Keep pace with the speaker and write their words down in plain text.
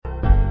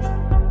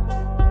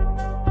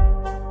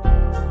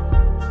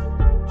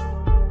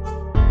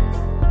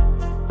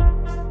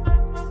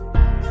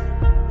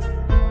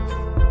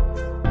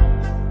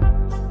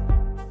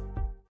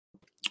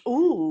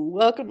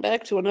welcome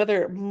back to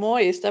another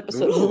moist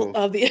episode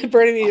of the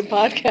Burning Needed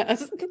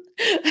Podcast.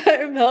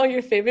 I'm Mel,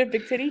 your favorite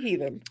big titty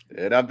heathen.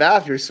 And I'm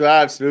Baph, your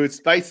suave, smooth,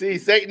 spicy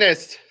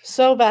Satanist.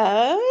 So,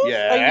 Baph,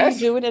 yes? Are you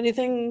doing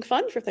anything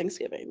fun for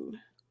Thanksgiving?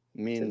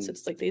 I mean, since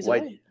it's like days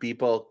white away.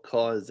 people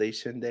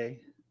colonization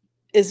day?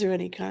 Is there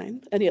any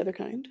other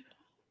kind?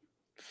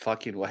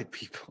 Fucking white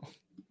people.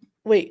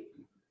 Wait,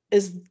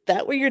 is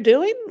that what you're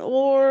doing?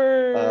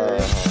 Or...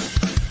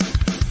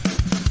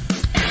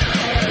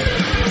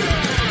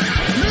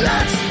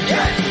 Let's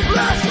get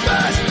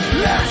blasphemous.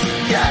 Let's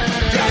get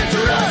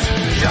dangerous.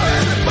 You're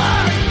in the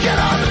bar. Get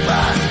on the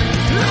bus.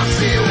 I'll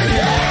see you in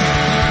hell.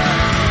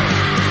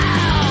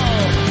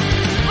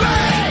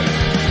 Break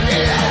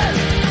it.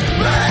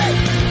 Break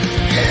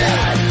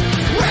it.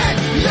 With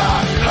your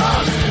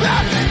host,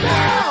 laughing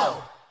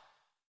now.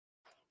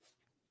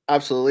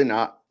 Absolutely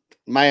not.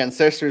 My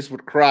ancestors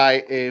would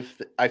cry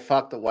if I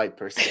fucked a white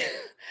person.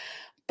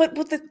 But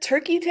would the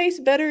turkey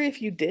taste better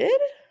if you did?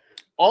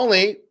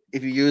 Only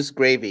if you use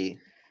gravy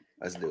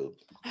as lube.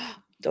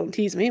 Don't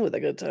tease me with a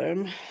good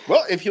time.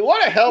 Well, if you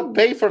want to help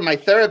pay for my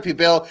therapy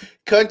bill,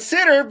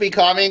 consider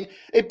becoming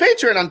a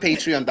patron on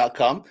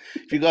patreon.com.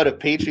 If you go to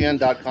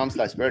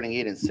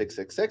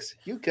patreon.com/burningeden666,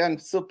 you can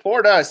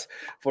support us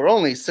for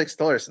only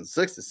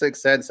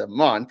 $6.66 a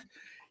month.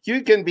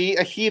 You can be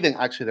a heathen.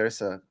 Actually,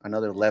 there's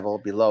another level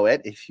below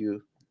it if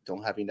you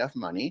don't have enough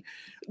money.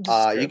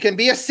 You can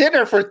be a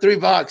sinner for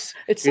 $3.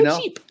 It's so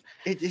cheap.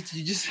 You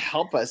just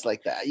help us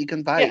like that. You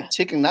can buy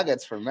chicken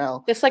nuggets for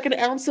Mel. It's like an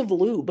ounce of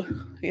lube,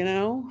 you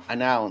know?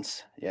 An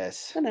ounce,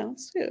 yes. An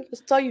ounce, yeah.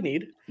 That's all you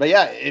need. But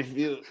yeah, if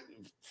you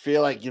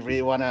feel like you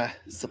really want to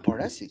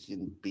support us, you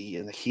can be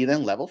in the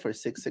heathen level for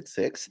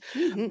 $666.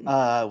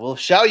 Mm-hmm. We'll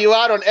shout you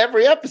out on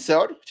every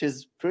episode, which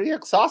is pretty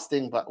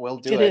exhausting, but we'll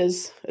do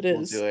it. It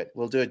is.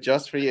 We'll do it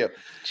just for you.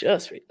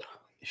 Just for you.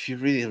 If you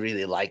really,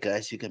 really like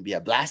us, you can be a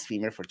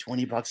blasphemer for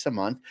 $20 a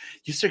month.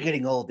 You start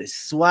getting all this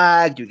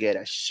swag. You get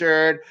a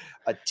shirt,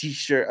 a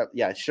t-shirt,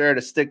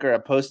 a sticker, a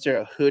poster,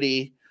 a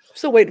hoodie.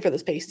 Still waiting for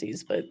those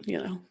pasties, but you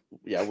know.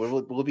 Yeah,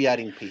 we'll be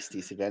adding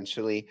pasties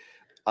eventually.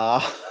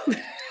 But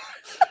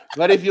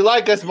if you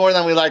like us more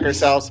than we like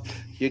ourselves,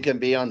 you can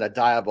be on the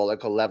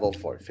diabolical level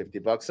for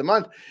 $50 a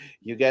month.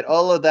 You get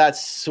all of that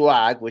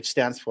swag, which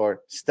stands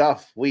for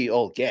stuff we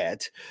all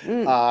get.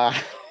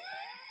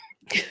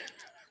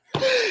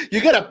 You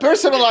get a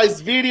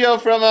personalized video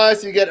from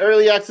us. You get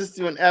early access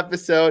to an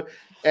episode,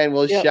 and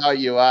we'll shout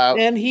you out.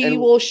 And he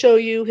will show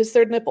you his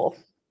third nipple.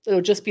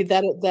 It'll just be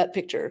that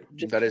picture.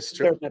 Just that is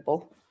true. Third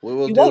nipple. You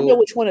won't know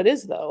which one it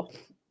is, though.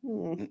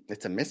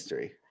 It's a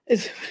mystery.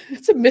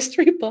 It's a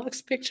mystery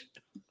box picture.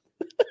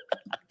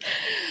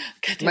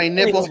 My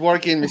nipples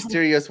work in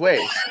mysterious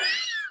ways.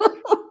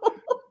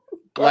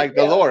 Like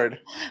the Lord.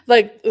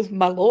 Like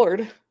my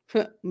Lord.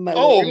 My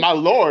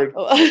Lord.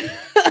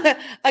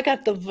 I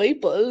got the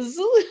vapors.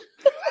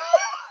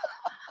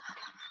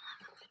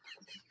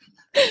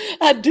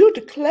 I do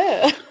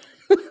declare.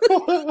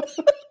 God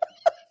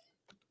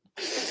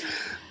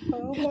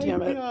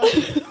damn it.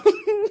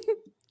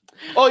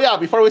 Oh yeah,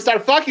 before we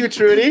start, fuck you,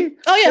 Trudy.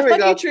 Oh yeah, fuck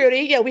you,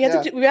 Trudy. Yeah, we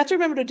have to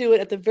remember to do it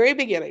at the very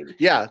beginning.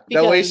 Yeah,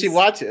 that way she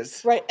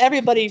watches. Right,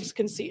 everybody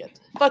can see it.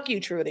 Fuck you,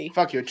 Trudy.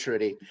 Fuck you,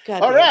 Trudy.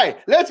 God all right,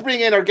 let's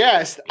bring in our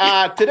guest.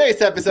 Today's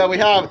episode, we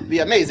have the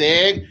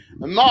amazing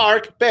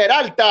Mark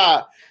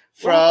Peralta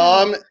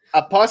from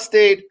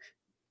Apostate.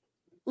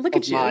 Look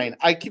at you. Mind.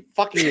 I keep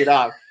fucking it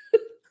up.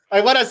 I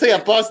want to say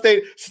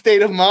Apostate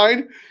State of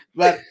Mind,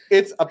 but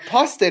it's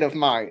Apostate of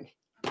Mind.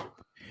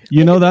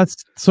 You know, that's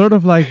sort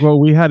of like what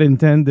we had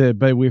intended,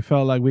 but we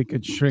felt like we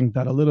could shrink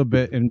that a little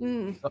bit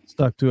and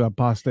stuck to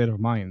Apostate of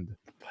Mind.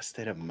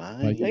 Apostate of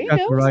Mind? Like, you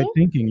got the right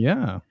thinking,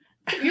 yeah.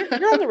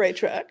 You're on the right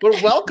track. Well,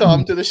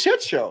 welcome to the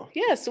shit show.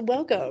 Yes,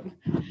 welcome.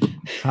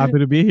 Happy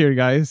to be here,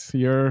 guys.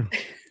 You're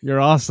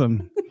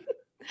awesome.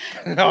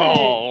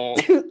 Oh.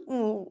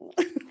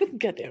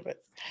 God damn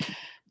it.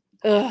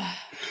 I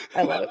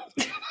love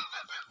it.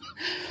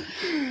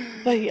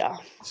 But yeah.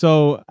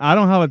 So I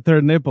don't have a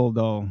third nipple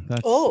though.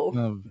 That's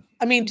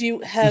I mean, do you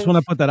have just want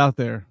to put that out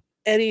there.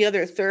 Any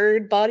other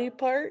third body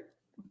part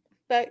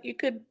that you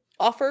could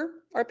offer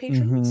our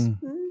patrons?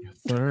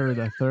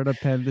 A third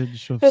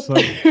appendage of some.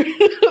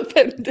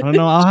 I don't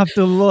know. I'll have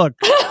to look.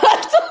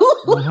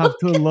 I'll have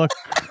to look.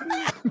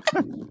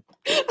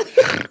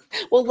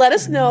 Well, let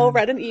us know.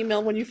 Write an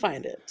email when you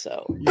find it.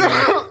 So we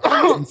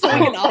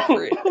can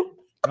offer it.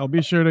 I'll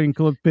be sure to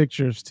include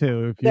pictures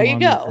too. There you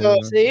go.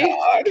 See?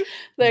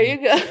 There you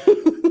go.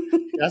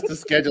 He has to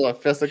schedule a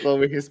physical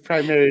with his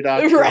primary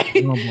doctor. Right.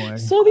 Oh boy.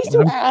 So these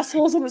two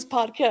assholes on this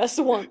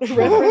podcast want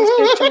reference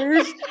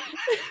pictures.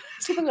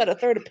 Something got a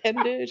third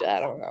appendage. I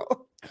don't know.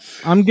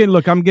 I'm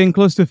getting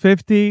close to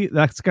 50.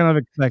 That's kind of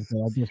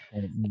expected. I just,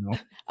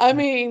 I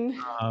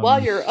mean,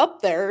 while you're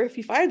up there, if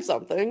you find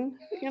something,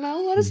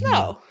 let us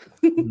know.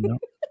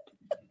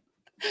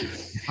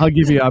 I'll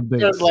give you updates.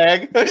 Third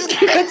leg. Yeah.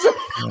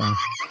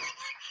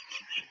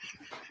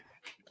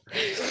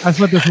 That's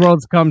what this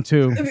world's come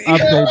to.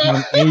 Updates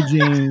on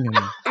aging.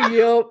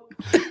 Yep.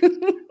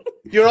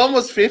 You're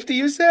almost 50,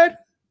 you said?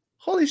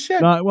 Holy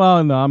shit. No,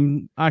 well, no,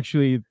 I'm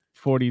actually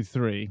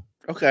 43.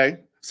 Okay.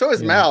 So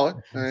is Yeah.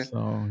 Mel.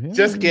 So yeah,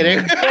 Just kidding.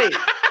 Wait.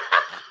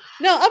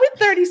 No, I'll be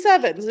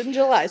 37 in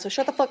July, so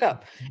shut the fuck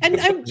up. And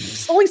I'm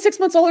only 6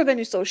 months older than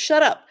you, so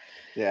shut up.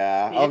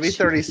 Yeah, I'll be Bitch.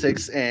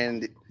 36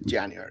 in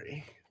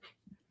January.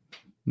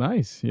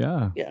 Nice.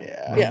 Yeah. Yeah.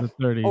 Yeah. Yeah. The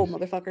 30s. Old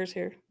motherfuckers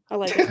here. I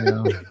like it.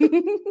 Yeah.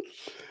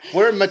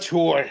 We're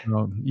mature.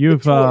 So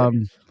you've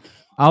Mature.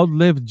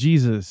 outlived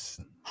Jesus.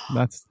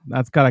 That's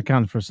gotta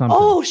count for something.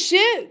 Oh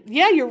shit.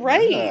 Yeah, you're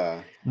right.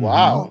 Yeah.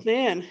 Wow. Oh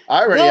man.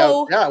 I already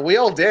Though, yeah, we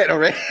all did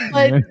already.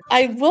 but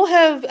I will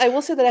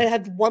say that I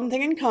had one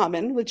thing in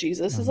common with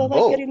Jesus is I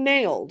like Oh. getting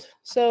nailed.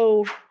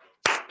 So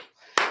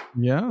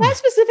Yeah. not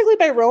specifically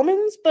by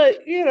Romans,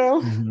 but you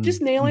know, Mhm.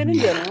 just nailing in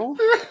general.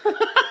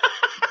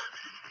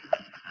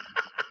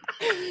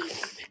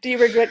 Do you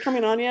regret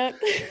coming on yet?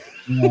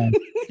 Yeah.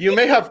 You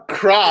may have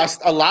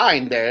crossed a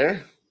line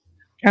there.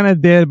 Kind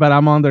of did, but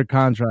I'm under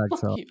contract,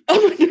 so.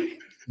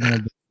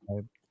 God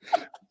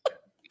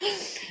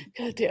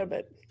damn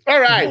it. All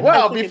right. Yeah,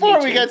 Well, hopefully before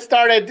meet we you. get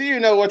started, do you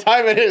know what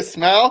time it is,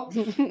 Mel?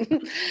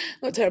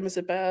 What time is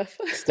it, Baph?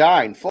 It's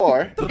time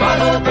for The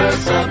Bible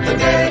verse of the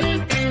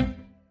day.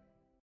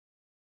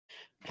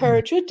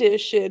 Per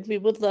tradition, we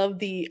would love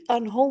the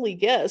unholy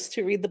guest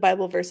to read the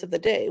Bible verse of the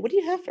day. What do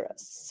you have for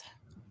us?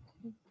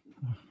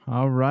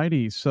 All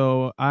righty.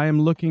 So I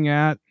am looking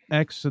at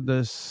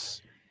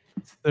Exodus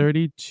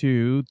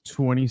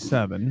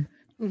 32:27.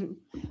 Mhm.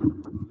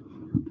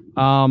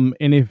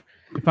 And if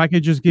I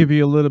could just give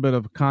you a little bit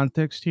of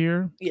context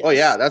here. Yes. Oh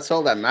yeah, that's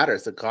all that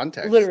matters, the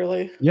context.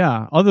 Literally.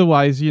 Yeah.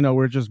 Otherwise,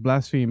 we're just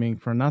blaspheming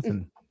for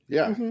nothing.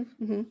 Yeah.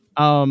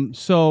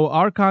 So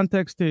our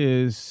context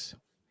is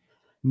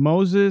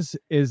Moses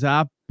is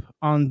up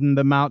on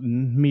the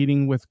mountain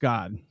meeting with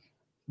God,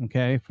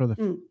 okay, for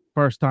the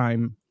first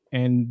time.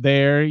 And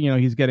there,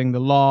 he's getting the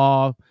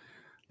law,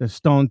 the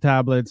stone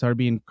tablets are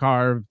being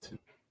carved,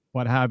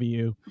 what have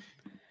you.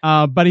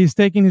 But he's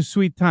taking his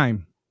sweet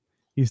time.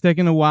 He's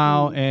taking a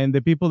while, and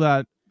the people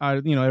that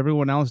are,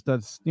 everyone else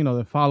that's,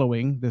 they're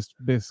following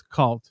this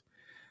cult,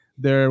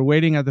 they're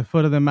waiting at the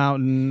foot of the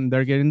mountain.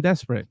 They're getting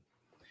desperate.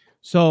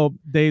 So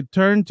they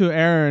turn to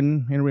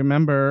Aaron, and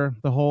remember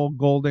the whole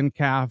golden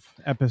calf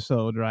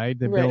episode, right?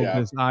 They build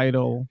this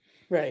idol.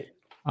 Right.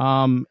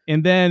 And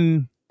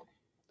then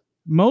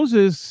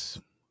Moses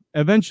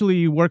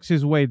eventually works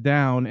his way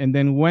down. And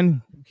then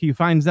when he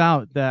finds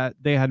out that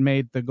they had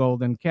made the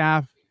golden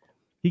calf,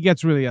 he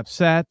gets really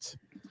upset,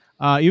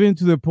 even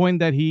to the point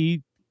that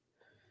he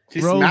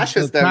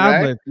smashes them,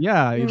 tablet. right?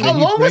 Yeah. How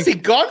long was he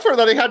gone for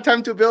that he had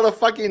time to build a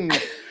fucking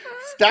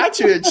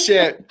statue and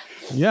shit?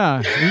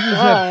 Yeah. He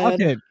just said, fuck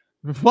it.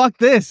 Fuck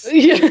this.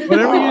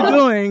 Whatever you're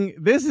doing,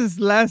 this is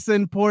less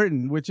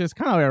important, which is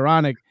kind of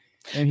ironic.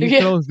 And he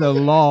throws the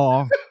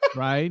law,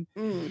 right?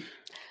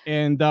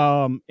 And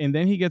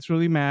then he gets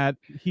really mad.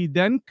 He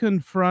then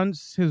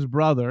confronts his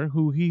brother,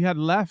 who he had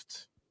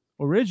left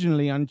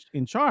originally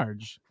in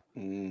charge.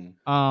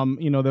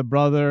 The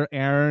brother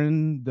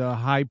Aaron, the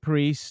high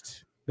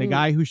priest, the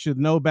guy who should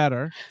know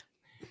better.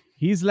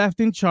 He's left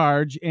in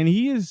charge, and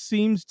he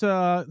seems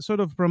to sort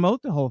of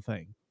promote the whole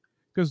thing.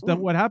 Because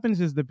what happens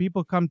is the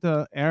people come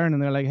to Aaron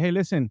and they're like, hey,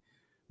 listen,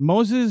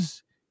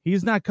 Moses,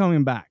 he's not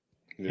coming back.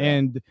 Yeah.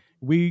 And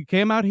we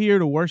came out here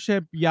to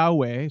worship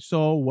Yahweh.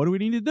 So what do we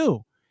need to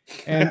do?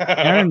 And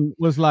Aaron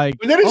was like,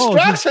 we need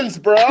instructions,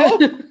 bro.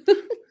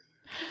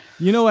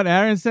 You know what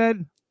Aaron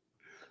said?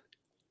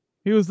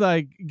 He was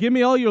like, give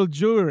me all your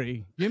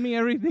jewelry. Give me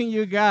everything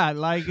you got.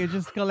 Like, you're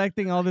just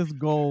collecting all this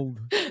gold.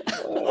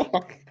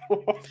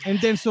 And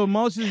then so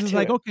Moses is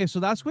like, okay, so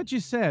that's what you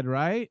said,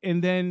 right?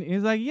 And then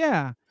he's like,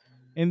 yeah.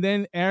 And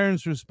then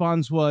Aaron's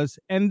response was,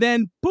 and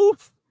then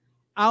poof,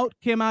 out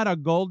came out a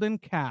golden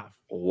calf.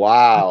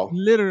 Wow.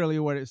 That's literally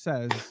what it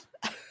says.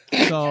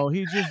 So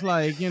he's just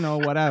like,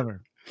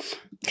 whatever.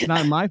 It's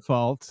not my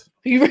fault.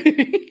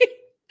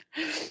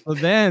 So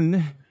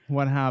then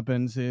what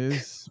happens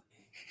is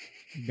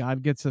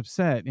God gets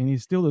upset, and he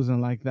still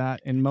doesn't like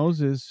that. And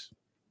Moses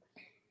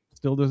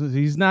still doesn't.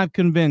 He's not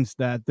convinced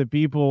that the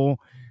people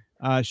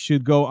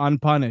should go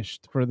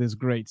unpunished for this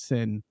great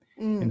sin.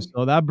 And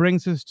so that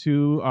brings us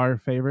to our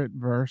favorite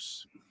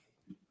verse,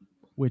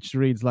 which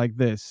reads like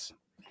this.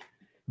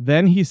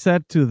 Then he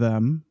said to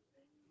them,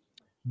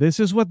 this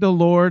is what the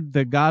Lord,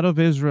 the God of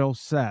Israel,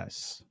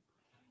 says.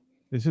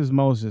 This is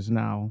Moses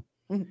now.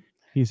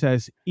 He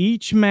says,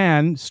 each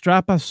man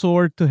strap a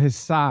sword to his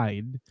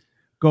side,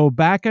 go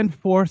back and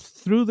forth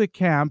through the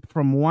camp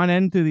from one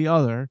end to the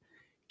other,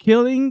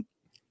 killing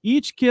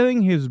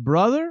his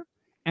brother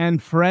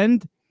and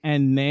friend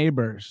and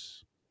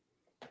neighbors.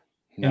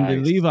 Nice.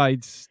 And the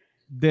Levites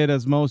did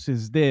as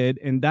Moses did.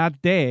 And that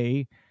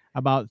day,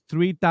 about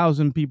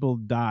 3,000 people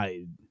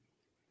died.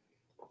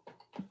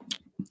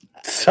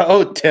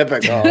 So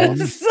typical.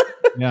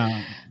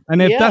 Yeah.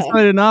 And if that's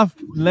not enough,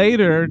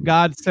 later,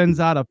 God sends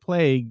out a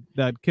plague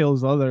that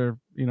kills a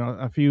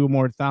few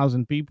more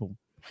thousand people.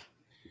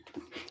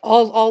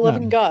 All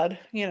loving God,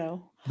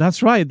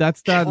 That's right.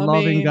 That's that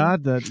loving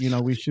God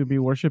that, we should be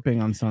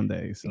worshiping on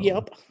Sunday. So.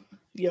 Yep.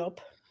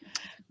 Yup.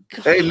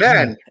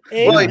 Amen.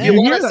 Well, if you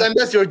want to send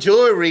us your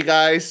jewelry,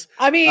 guys.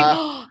 I mean,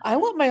 I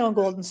want my own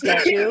golden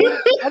statue.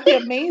 That'd be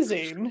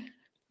amazing.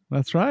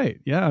 That's right.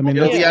 Yeah, I mean,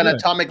 It'll be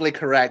anatomically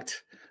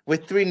correct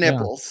with 3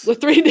 nipples. With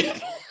 3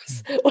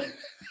 nipples.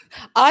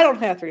 I don't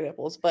have 3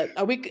 nipples, but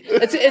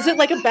is it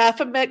like a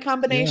Baphomet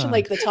combination? Yeah.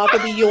 Like the top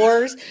would be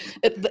yours,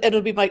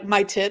 it'll be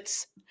my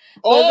tits.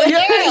 Oh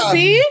yeah.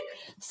 See?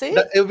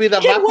 It would be the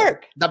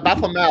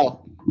Baphomet.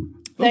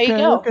 There you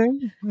go. Okay.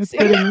 It's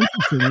pretty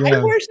interesting. Yeah.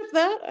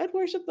 I'd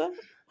worship that.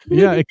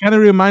 Yeah, it kind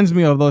of reminds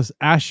me of those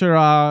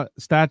Asherah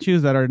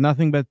statues that are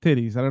nothing but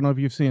titties. I don't know if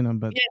you've seen them,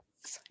 but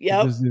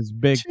there's these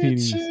big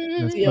titties.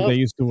 That's what they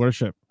used to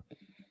worship.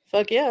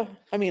 Fuck yeah.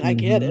 I mean, I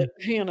get it,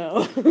 you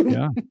know.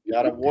 Yeah. You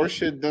gotta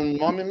worship the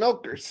mommy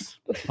milkers.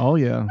 Oh,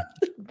 yeah.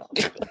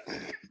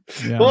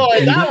 Yeah.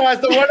 Boy, that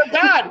was the word of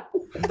God.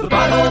 The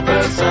Bible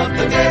verse of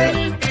the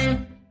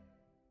day.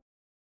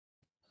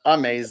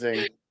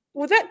 Amazing.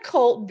 Would that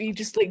cult be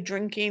just like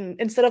drinking,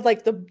 instead of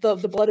like the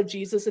blood of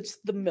Jesus, it's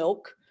the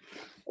milk?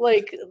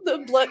 Like the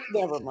blood,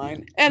 never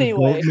mind.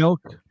 Anyway.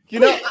 Milk. You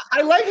know,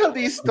 I like how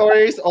these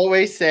stories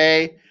always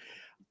say,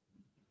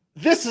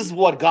 this is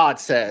what God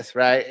says,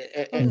 right?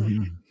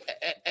 And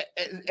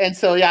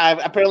so, yeah,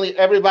 apparently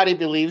everybody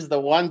believes the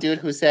one dude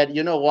who said,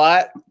 you know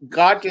what?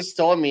 God just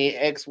told me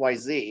X, Y,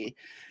 Z.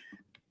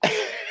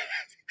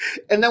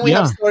 And then we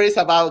have stories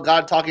about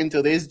God talking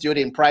to this dude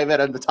in private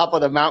at the top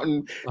of the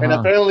mountain. And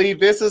apparently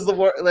this is the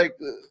word, like,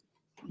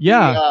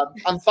 the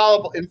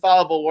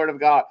infallible word of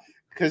God.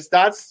 Because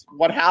that's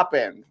what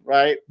happened,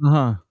 right?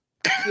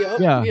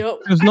 Yep.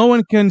 Because no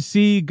one can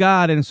see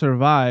God and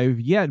survive.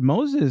 Yet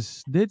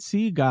Moses did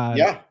see God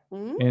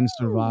and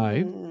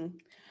survive.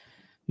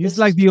 He's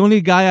like the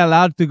only guy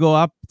allowed to go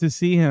up to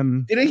see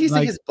him. Didn't he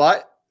see his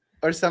butt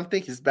or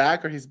something? His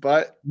back or his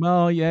butt?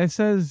 Well, yeah, it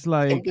says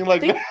like something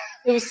like that.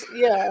 It was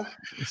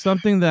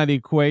something that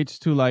equates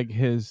to like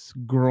his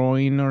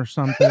groin or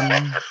something.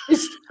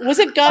 Was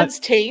it God's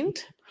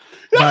taint?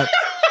 But,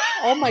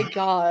 oh my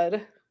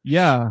God.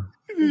 Yeah.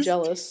 I'm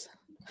jealous.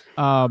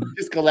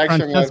 His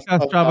collection Francesca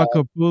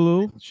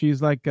Stravakopulu,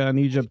 she's like an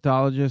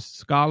Egyptologist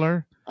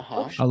scholar.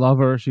 I love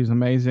her. She's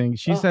amazing.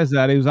 She says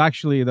that it was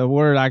actually, the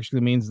word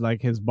actually means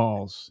like his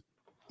balls.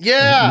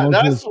 Yeah,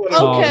 that's what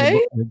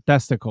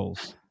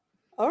testicles.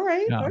 All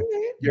right.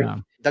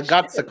 The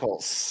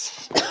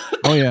gutsicles.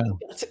 Oh yeah.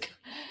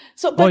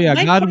 So,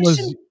 God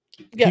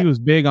he was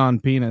big on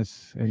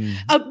penis. And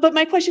but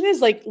my question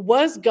is, like,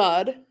 was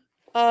God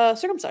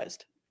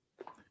circumcised?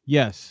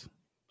 Yes.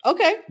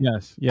 Okay.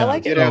 Yes. Yeah. I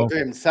like it. To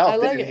himself,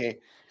 like didn't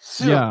it.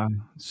 he? Yeah.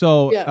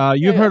 So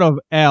you've heard of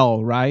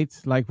El, right?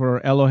 Like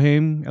for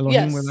Elohim,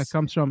 where that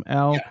comes from,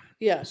 El.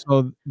 Yeah.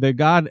 So the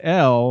god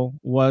El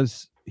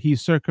he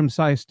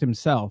circumcised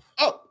himself.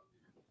 Oh.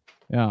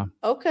 Yeah.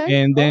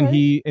 Okay. And then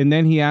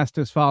he asked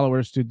his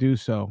followers to do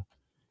so.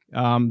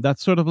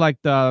 That's sort of like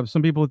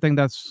some people think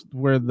that's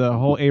where the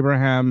whole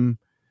Abraham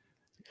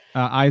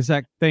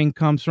Isaac thing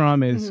comes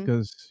from, is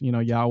because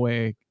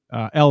Yahweh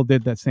El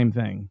did that same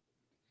thing.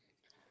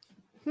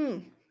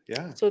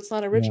 Yeah. So it's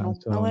not original.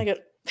 I like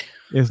it.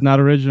 It's not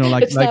original.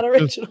 Like it's not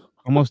original.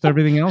 Almost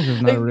everything else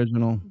is not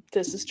original.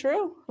 This is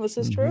true.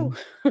 True.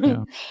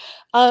 Yeah.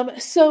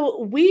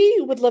 So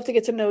we would love to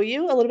get to know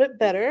you a little bit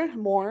better,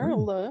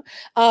 more.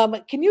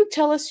 Can you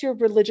tell us your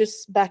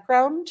religious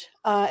background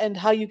and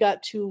how you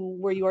got to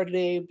where you are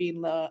today,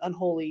 being the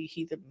unholy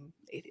heathen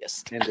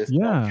atheist? In this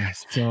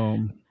So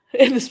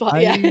in this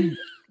podcast,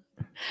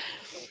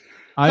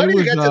 How did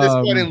you get to this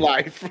point in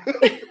life?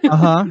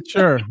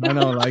 Sure. I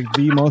know, like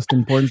the most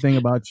important thing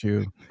about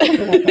you.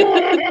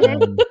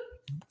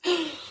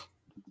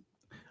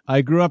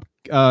 I grew up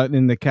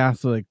in the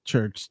Catholic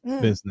Church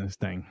business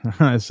thing.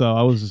 So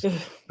I was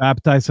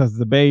baptized as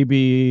the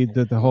baby,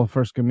 did the whole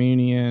first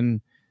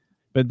communion.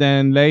 But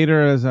then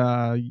later as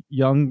a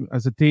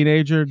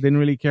teenager, didn't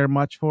really care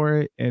much for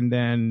it. And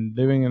then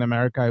living in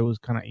America, it was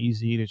kind of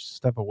easy to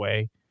step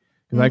away.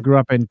 Because I grew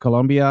up in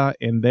Colombia,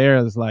 and there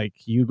is like,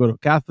 you go to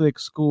Catholic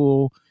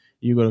school,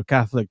 you go to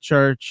Catholic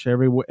church,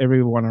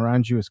 everyone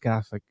around you is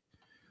Catholic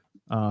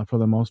for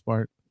the most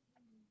part.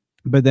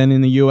 But then in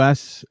the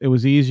U.S., it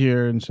was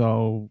easier, and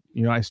so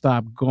I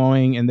stopped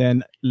going. And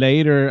then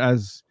later,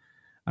 as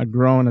I'd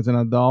grown as an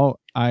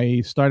adult,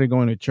 I started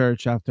going to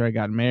church after I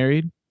got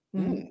married.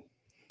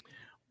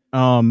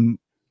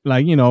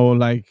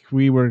 Like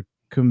we were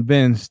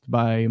convinced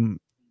by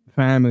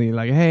family,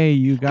 like, hey,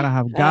 you gotta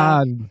have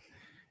God.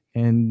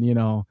 And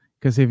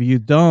because if you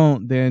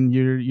don't, then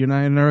you're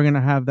never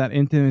gonna have that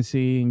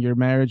intimacy, and your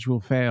marriage will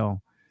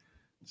fail.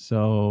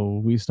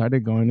 So we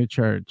started going to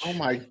church. Oh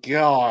my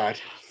God!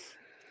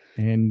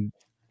 And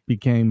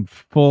became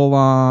full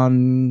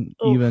on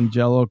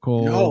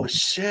evangelical. Oh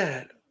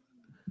shit!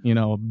 We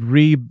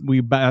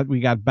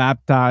got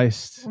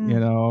baptized,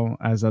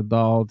 as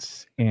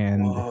adults,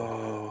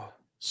 and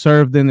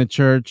served in the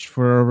church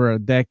for over a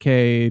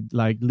decade,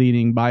 like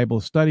leading Bible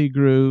study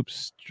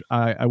groups.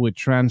 I would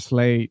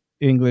translate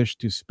English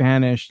to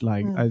Spanish,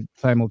 like a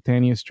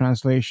simultaneous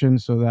translation,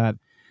 so that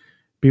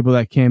people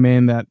that came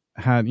in that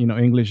had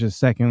English as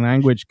second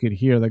language could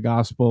hear the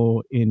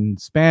gospel in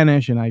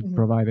Spanish, and I Mhm.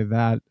 provided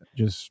that,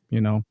 just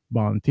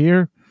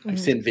volunteer. I've Mhm.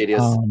 seen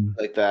videos Um,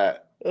 like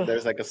that. Ugh.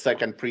 There's like a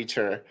second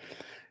preacher,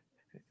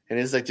 and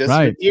it's like just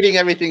Right. repeating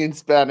everything in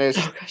Spanish.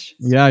 Oh gosh.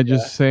 Yeah,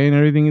 just saying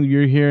everything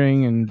you're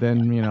hearing and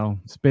then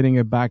spitting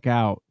it back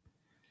out.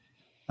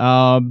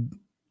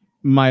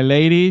 My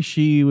lady,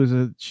 she's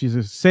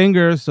a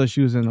singer, so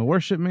she was in the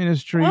worship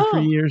ministry for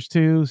Oh. years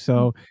too.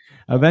 So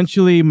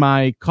eventually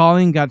my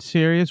calling got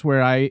serious,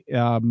 where I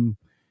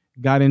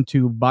got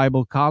into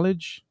Bible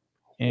college,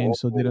 and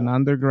so did an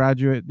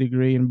undergraduate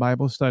degree in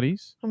Bible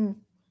studies, Mm.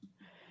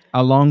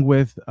 along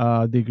with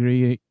a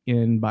degree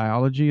in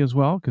biology as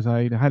well, because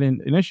I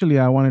hadn't initially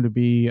I wanted to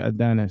be a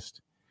dentist.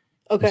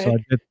 And so I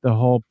Okay. did the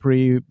whole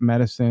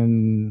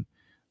pre-medicine,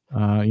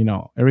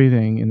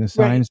 everything in the Right.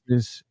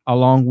 sciences,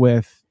 along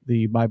with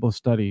the Bible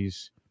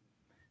studies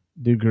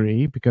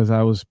degree, because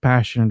I was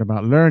passionate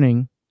about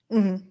learning.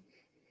 Mhm.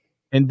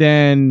 And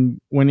then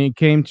when it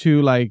came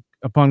to like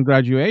upon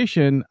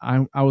graduation,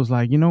 I was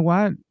like, you know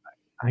what?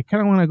 I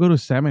kind of want to go to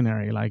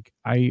seminary. Like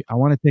I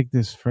want to take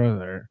this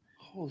further.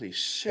 Holy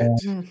shit.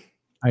 And Mm.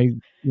 I,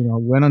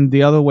 went on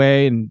the other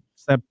way and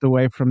stepped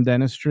away from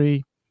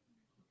dentistry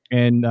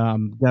and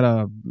got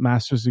a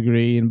master's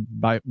degree in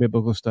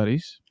biblical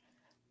studies.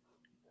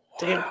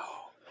 Damn.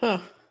 Huh.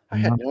 I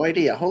had no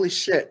idea. Holy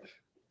shit.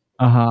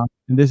 And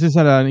this is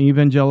at an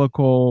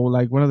evangelical,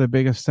 like one of the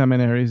biggest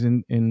seminaries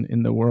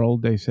in the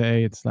world. They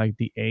say it's like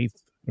the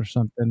 8th or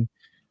something,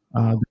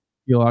 the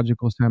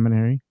theological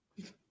seminary.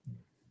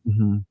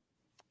 hmm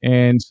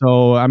And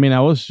so, I mean,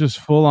 I was just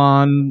full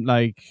on,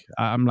 like,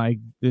 I'm like,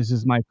 this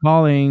is my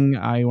calling.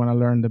 I want to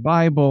learn the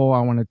Bible.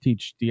 I want to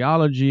teach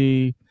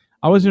theology.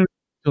 I wasn't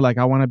like,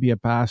 I want to be a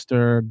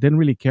pastor. Didn't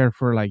really care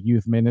for like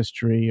youth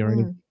ministry or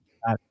anything like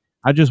that.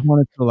 I just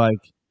wanted to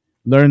like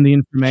learn the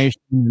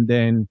information and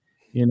then,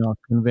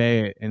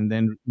 convey it, and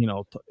then,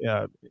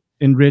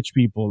 enrich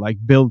people, like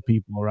build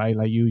people, right?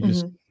 Like you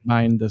just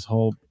find this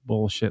whole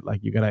bullshit,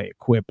 like you got to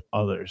equip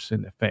others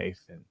in the faith.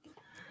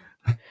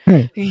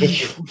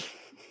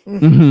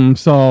 And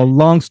So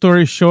long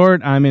story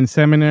short, I'm in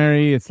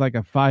seminary. It's like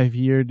a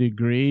 5-year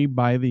degree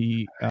by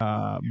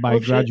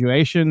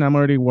graduation. I'm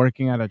already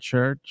working at a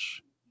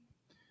church.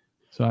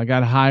 So I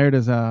got hired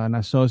as an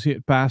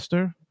associate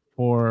pastor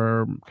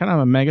for kind of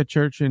a mega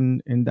church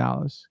in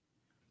Dallas.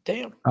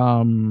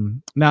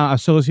 Damn. Now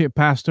associate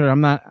pastor,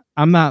 I'm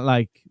not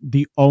like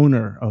the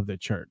owner of the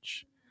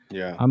church.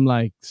 Yeah. I'm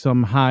like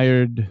some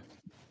hired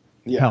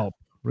help,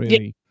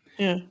 really.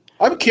 Yeah.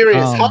 I'm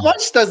curious, how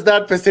much does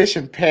that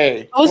position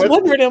pay? I was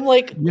wondering. I'm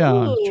like, yeah,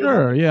 ooh.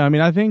 sure. Yeah, I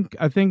mean, I think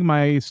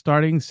my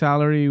starting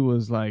salary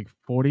was like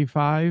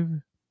 45.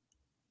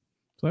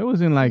 So it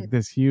wasn't like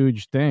this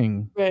huge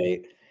thing.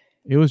 Right.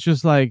 It was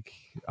just like,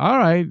 all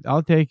right,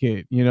 I'll take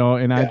it,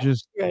 and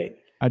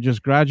I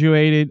just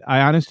graduated. I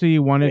honestly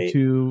wanted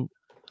to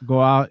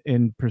go out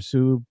and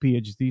pursue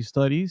PhD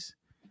studies.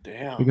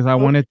 Damn. Because I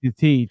wanted to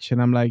teach, and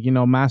I'm like,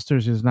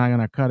 master's is not going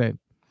to cut it.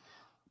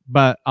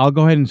 But I'll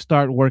go ahead and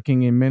start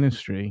working in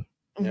ministry.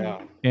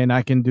 Yeah. And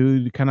I can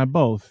do kind of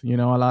both. A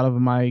lot of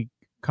my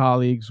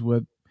colleagues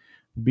would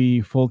be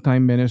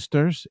full-time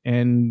ministers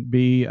and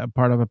be a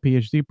part of a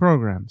PhD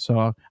program.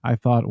 So I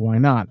thought, why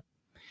not?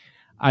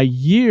 A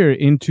year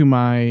into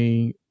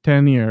my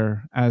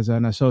tenure as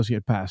an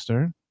associate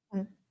pastor,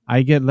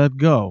 I get let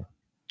go.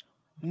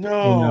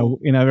 No.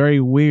 In a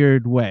very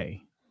weird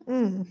way.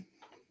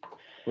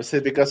 Was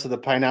it because of the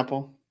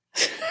pineapple?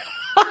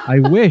 I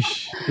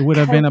wish it would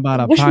have been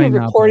about a wish pineapple. we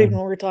were recording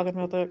when we were talking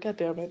about that. God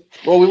damn it.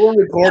 Well, we weren't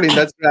recording.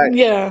 That's right.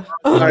 Yeah.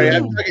 Sorry,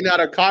 I'm talking out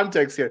of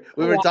context here.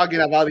 We were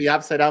talking about the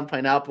upside down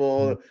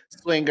pineapple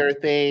swinger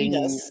thing,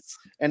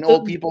 and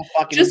old people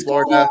fucking in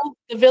Florida. Google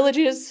the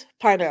Villages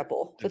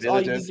pineapple. That's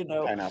all you need to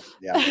know. Pineapple.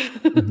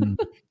 Yeah.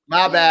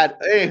 My bad.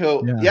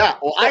 Anywho, yeah.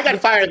 Well, I got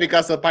fired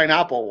because of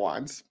pineapple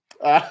once.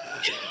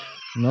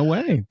 No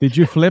way. Did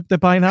you flip the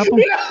pineapple?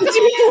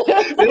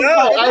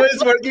 No, I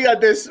was working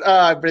at this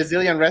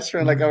Brazilian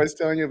restaurant, like I was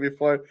telling you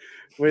before,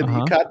 where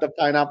you cut the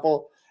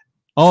pineapple.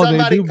 Oh,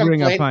 somebody they do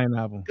bring a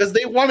pineapple. Because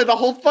they wanted the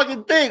whole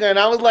fucking thing. And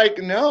I was like,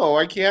 no,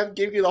 I can't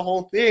give you the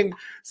whole thing.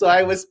 So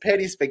I was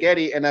petty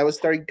spaghetti, and I was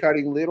starting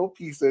cutting little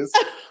pieces,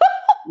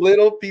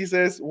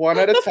 one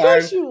at a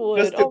time,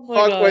 just to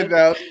fuck with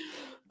them.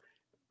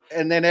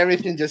 And then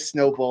everything just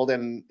snowballed,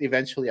 and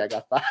eventually I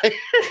got fired.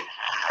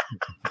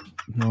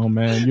 Oh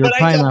man, your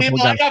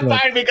pineapple I got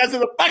fired because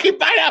of the fucking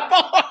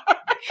pineapple.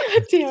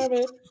 God damn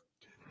it.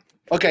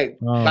 Okay,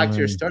 back to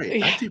your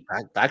story.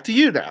 Back to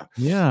you now.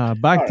 Yeah,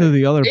 back to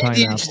the other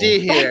pineapple.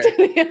 ADHD here. Back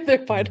to the other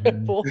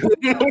pineapple.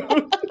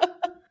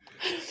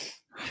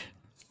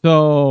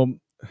 So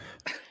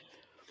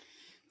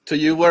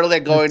you were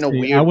let go in a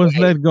weird way. I was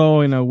let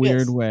go in a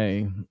weird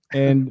way.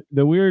 And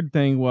the weird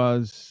thing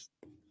was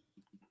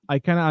I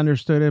kind of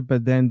understood it,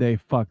 but then they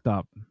fucked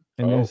up.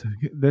 And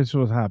this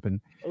was happened.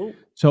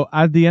 So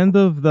at the end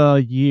of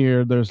the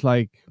year, there's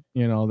like,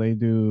 they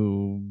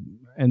do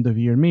end of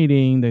year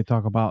meeting. They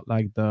talk about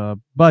like the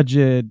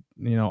budget,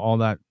 all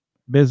that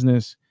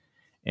business.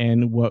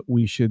 and what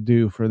we should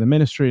do for the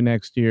ministry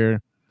next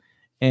year.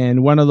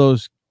 And one of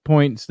those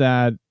points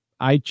that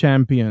I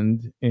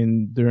championed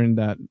during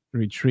that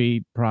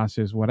retreat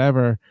process,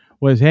 whatever,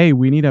 was, hey,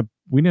 we need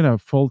a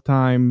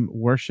full-time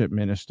worship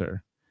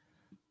minister.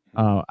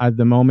 At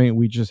the moment,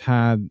 we just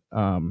had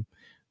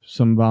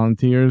some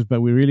volunteers,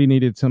 but we really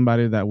needed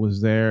somebody that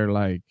was there,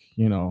 like,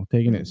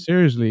 taking it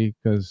seriously,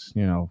 because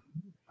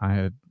I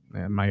had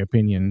my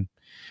opinion,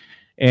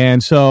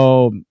 and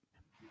so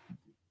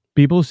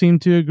people seem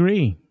to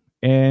agree.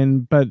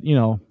 But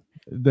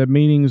the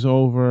meeting's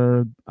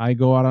over. I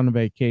go out on a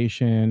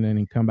vacation and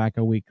then come back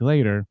a week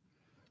later,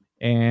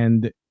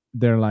 and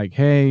they're like,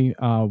 "Hey,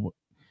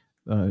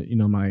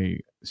 my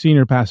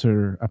senior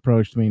pastor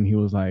approached me and he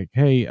was like,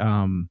 "Hey,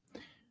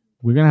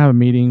 we're gonna have a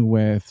meeting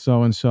with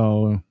so and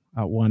so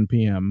at 1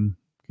 p.m.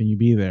 Can you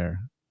be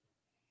there?"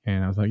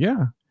 And I was like,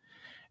 "Yeah."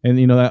 And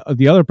that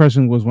the other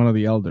person was one of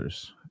the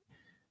elders,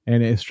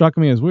 and it struck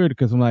me as weird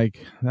because I'm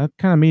like, that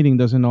kind of meeting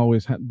doesn't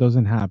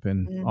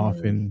happen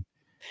often,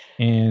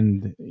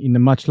 and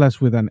much less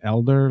with an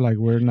elder. Like,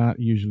 we're not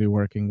usually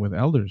working with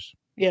elders.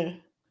 Yeah.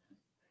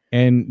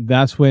 And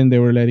that's when they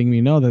were letting me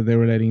know that they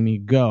were letting me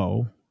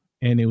go,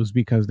 and it was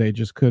because they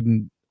just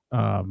couldn't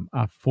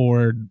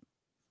afford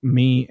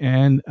me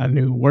and a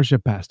new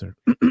worship pastor.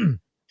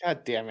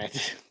 God damn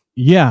it.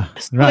 Yeah,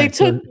 So right. they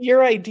took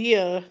your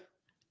idea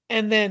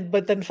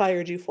but then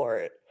fired you for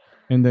it.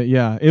 And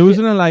it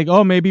wasn't like,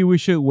 oh, maybe we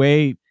should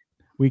wait.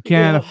 We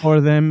can't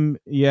afford them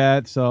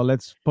yet, so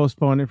let's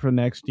postpone it for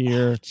next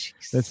year.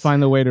 Let's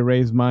find a way to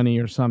raise money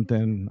or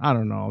something. I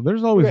don't know.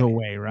 There's always a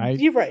way, right?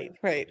 You're right.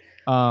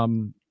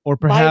 Or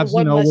perhaps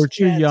we're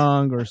too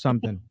young or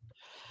something.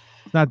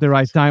 It's not the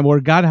right time, or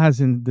God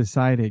hasn't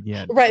decided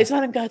yet. Right, it's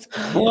not in God's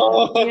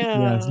plan.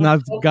 Yeah, it's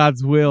not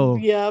God's will.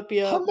 Yep.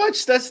 How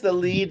much does the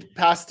lead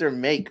pastor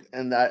make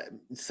in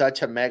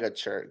such a mega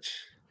church?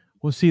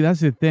 Well, see, that's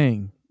the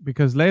thing,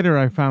 because later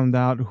I found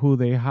out who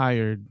they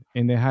hired,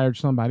 and they hired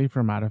somebody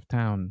from out of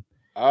town.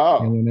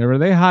 Oh. And whenever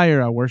they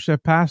hire a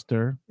worship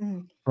pastor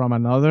from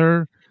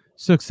another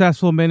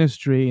successful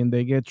ministry and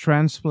they get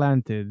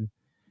transplanted,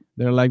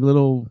 they're like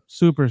little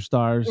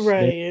superstars.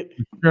 Right.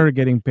 They're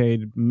getting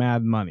paid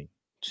mad money.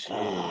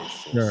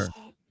 Sure.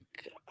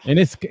 And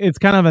it's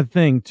kind of a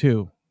thing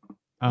too.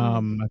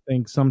 I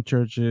think some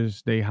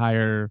churches, they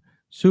hire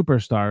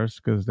superstars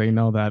because they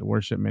know that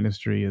worship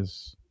ministry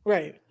is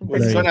right.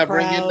 It's gonna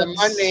bring in the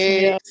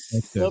money.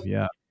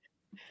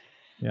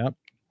 Yep.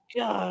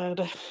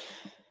 God.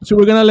 So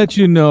we're gonna let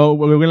you know.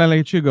 We're gonna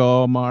let you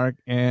go, Mark.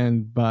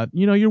 But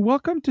you're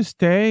welcome to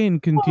stay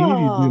and continue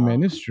to do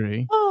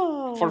ministry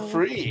for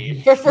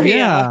free. For free.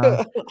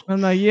 Yeah.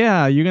 I'm like,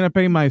 yeah, you're gonna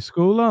pay my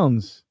school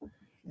loans.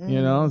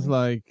 It's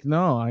like,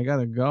 no, I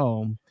gotta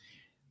go.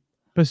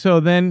 But so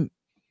then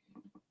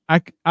I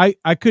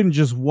couldn't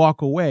just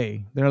walk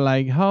away. They're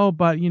like, oh,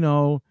 but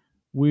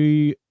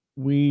we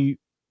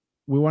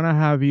want to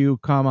have you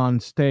come on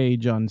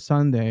stage on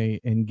Sunday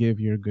and give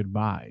your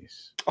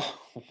goodbyes.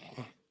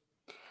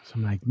 So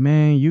I'm like,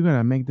 man, you're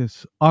gonna make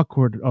this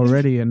awkward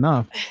already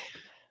enough.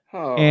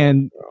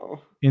 And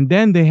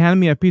then they hand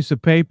me a piece of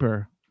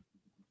paper,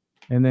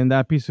 and then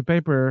that piece of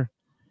paper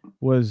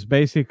was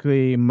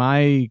basically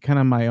my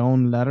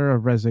own letter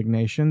of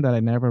resignation that I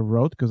never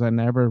wrote because I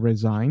never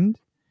resigned.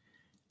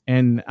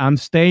 And I'm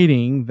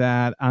stating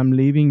that I'm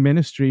leaving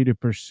ministry to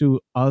pursue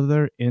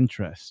other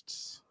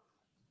interests.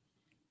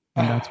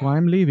 And that's why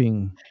I'm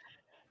leaving.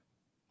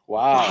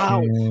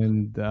 Wow.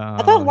 And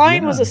I thought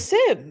lying was a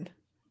sin.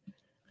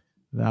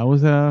 That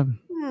was a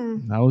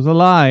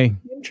lie.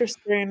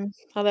 Interesting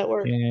how that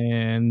worked.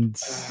 And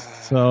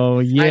so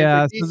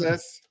yeah,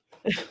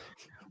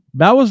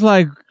 that was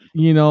like,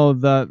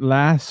 the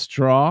last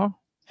straw.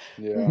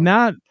 Yeah.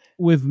 Not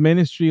with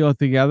ministry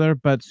altogether,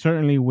 but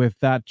certainly with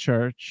that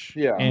church.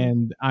 Yeah.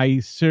 And I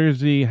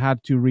seriously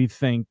had to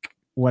rethink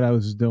what I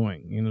was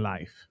doing in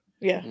life.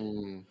 Yeah.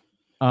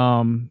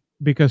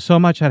 Because so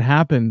much had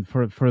happened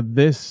for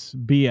this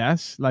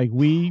BS. Like,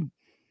 we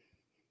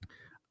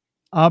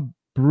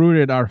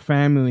uprooted our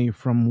family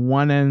from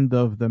one end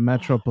of the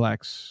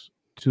Metroplex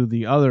to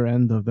the other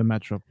end of the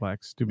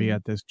Metroplex to be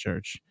at this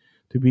church,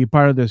 to be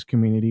part of this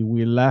community.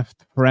 We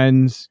left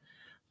friends,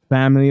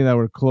 family that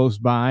were close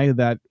by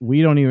that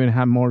we don't even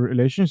have more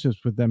relationships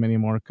with them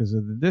anymore because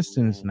of the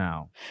distance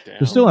now. Damn.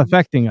 They're still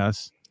affecting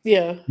us.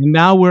 Yeah. And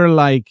now we're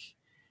like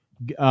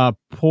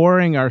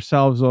pouring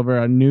ourselves over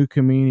a new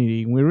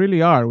community. We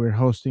really are. We're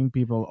hosting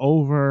people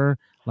over,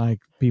 like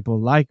people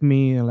like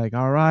me. They're like,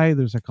 all right,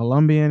 there's a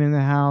Colombian in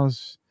the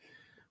house,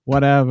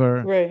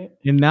 whatever. Right.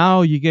 And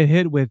now you get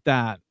hit with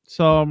that.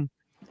 So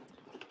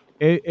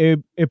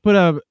it put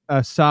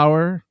a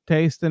sour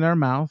taste in our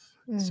mouth.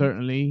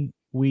 Certainly.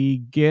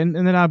 We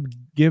ended up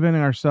giving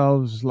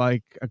ourselves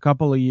like a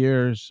couple of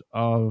years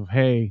of,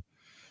 hey,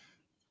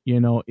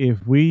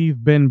 if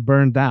we've been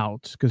burned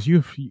out, because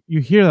you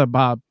hear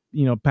about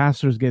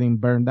pastors getting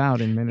burned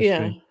out in ministry.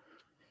 Yeah.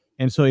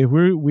 And so if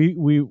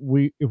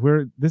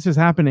we're this is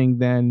happening,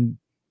 then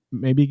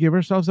maybe give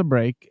ourselves a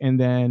break and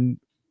then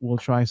we'll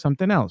try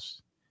something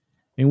else.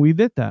 And we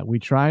did that. We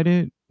tried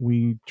it.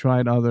 We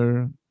tried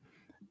other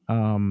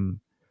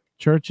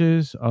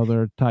churches,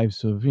 other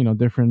types of,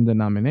 different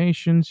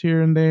denominations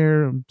here and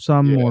there,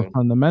 some more Yeah.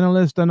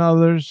 fundamentalist than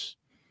others.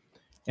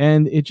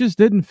 And it just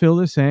didn't feel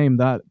the same.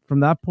 That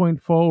from that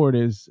point forward,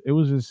 it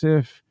was as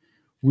if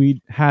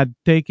we had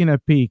taken a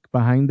peek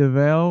behind the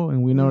veil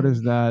and we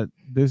noticed that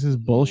this is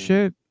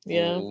bullshit.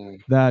 Yeah.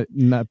 That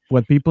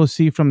what people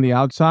see from the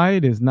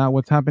outside is not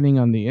what's happening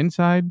on the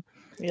inside.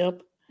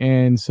 Yep.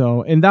 And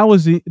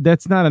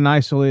that's not an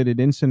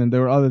isolated incident.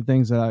 There were other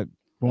things that I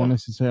won't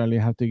necessarily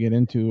have to get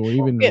into or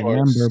even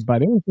remember,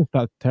 but it was just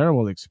a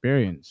terrible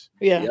experience.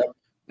 Yeah. Yep.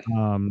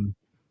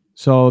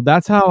 So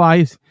that's how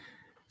I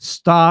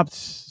stopped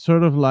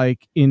sort of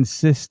like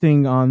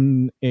insisting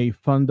on a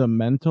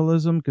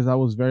fundamentalism, because I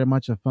was very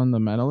much a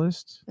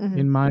fundamentalist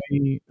in my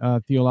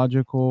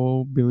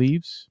theological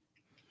beliefs.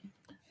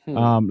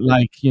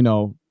 Like,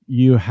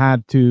 you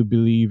had to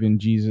believe in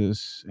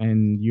Jesus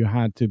and you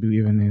had to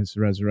believe in his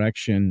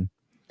resurrection.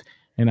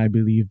 And I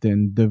believed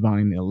in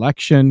divine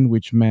election,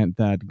 which meant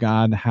that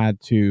God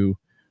had to,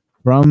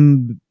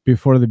 from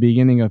before the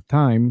beginning of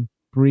time,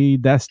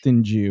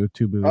 predestined you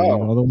to believe.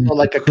 So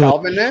like a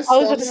Calvinist? I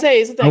was about to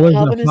say, isn't that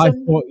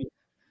Calvinism?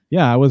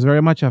 I was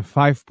very much a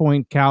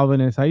 5-point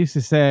Calvinist. I used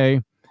to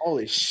say,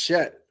 holy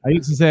shit.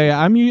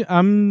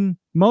 I'm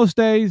most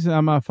days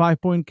I'm a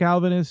 5-point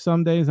Calvinist.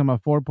 Some days I'm a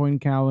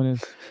 4-point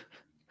Calvinist.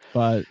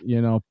 But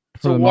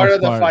so what are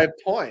the 5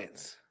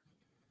 points?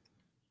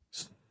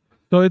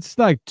 So it's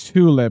like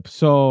tulip.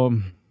 So,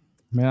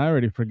 man, I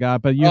already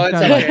forgot. But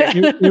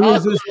it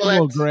was this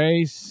little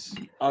grace.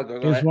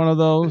 It's one of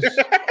those.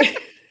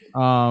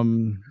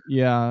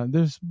 Yeah,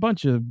 there's a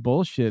bunch of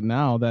bullshit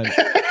now that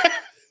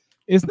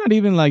it's not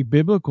even like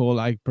biblical,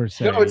 like per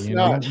se. No, it's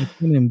not.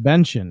 It's an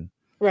invention,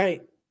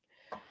 right?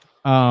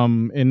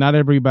 And not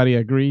everybody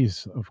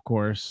agrees, of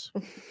course.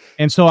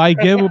 And so I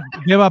give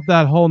up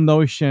that whole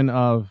notion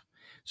of.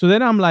 So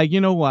then I'm like,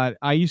 you know what?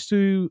 I used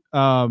to.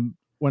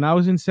 When I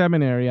was in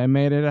seminary, I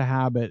made it a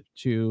habit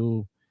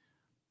to,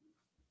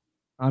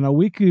 on a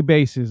weekly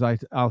basis,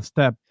 I'll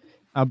step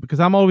up because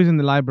I'm always in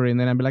the library, and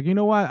then I'll be like, you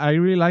know what? I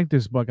really like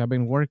this book. I've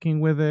been working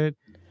with it,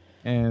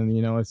 and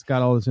it's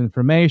got all this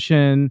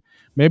information.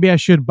 Maybe I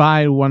should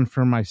buy one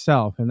for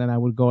myself, and then I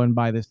would go and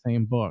buy the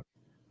same book.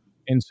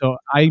 And so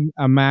I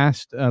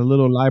amassed a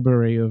little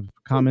library of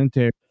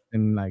commentary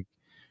and like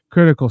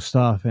critical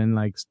stuff and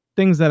like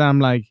things that I'm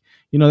like,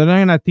 they're not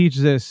gonna teach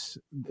this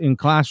in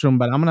classroom,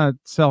 but I'm gonna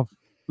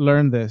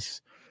learn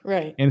this,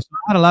 right? And so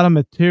I had a lot of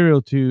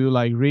material to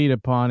like read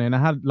upon, and I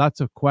had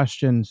lots of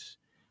questions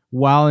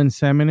while in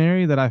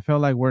seminary that I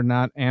felt like were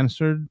not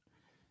answered.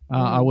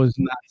 I was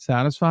not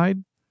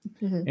satisfied,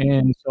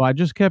 and so I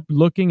just kept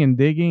looking and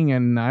digging,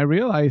 and I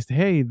realized,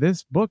 hey,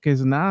 this book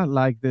is not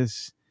like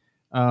this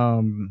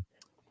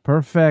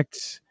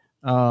perfect,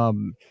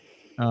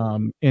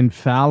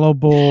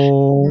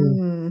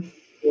 infallible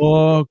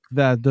book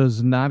that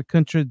does not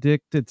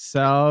contradict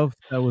itself,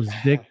 that was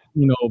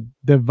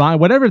divine,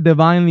 whatever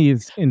divinely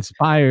is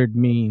inspired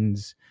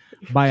means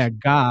by a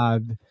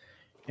God.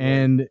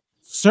 And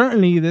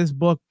certainly this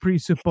book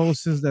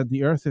presupposes that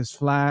the earth is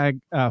flat.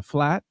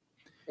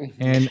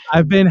 And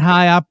I've been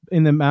high up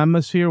in the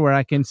atmosphere where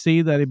I can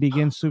see that it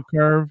begins to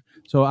curve,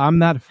 so I'm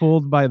not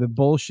fooled by the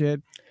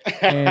bullshit.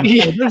 And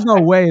so there's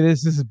no way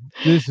this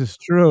is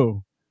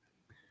true.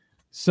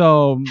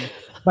 So,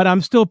 but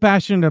I'm still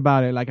passionate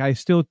about it. Like, I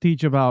still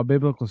teach about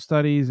biblical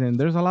studies, and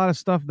there's a lot of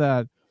stuff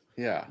that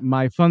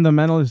my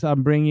fundamentalist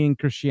upbringing,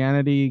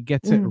 Christianity,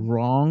 gets it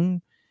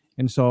wrong.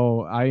 And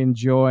so I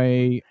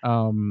enjoy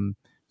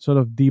sort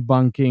of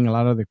debunking a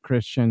lot of the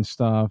Christian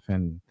stuff.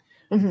 And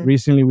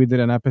recently we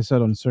did an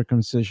episode on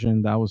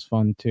circumcision. That was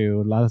fun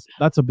too.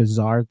 Lots of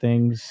bizarre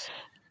things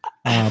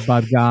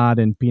about God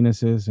and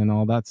penises and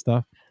all that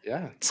stuff.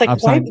 Yeah. It's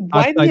like,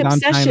 why the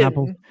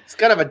obsession? It's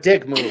kind of a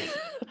dick move.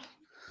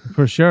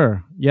 For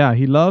sure. Yeah,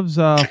 he loves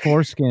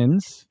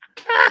foreskins.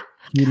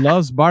 He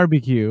loves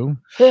barbecue.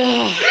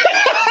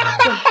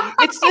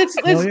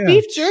 It's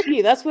beef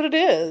jerky. That's what it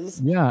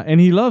is. Yeah, and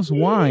he loves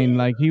wine.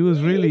 Like, he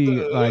was really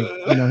like,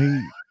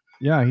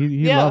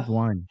 he loved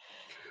wine.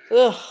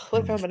 Ugh,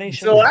 what a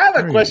combination. So I have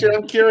a question.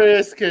 I'm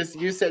curious because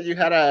you said you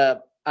had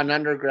an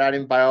undergrad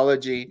in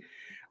biology.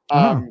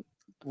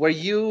 Were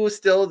you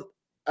still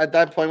at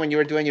that point when you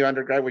were doing your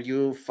undergrad? Were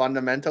you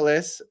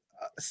fundamentalist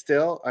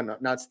still? No,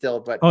 not still,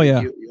 but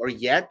or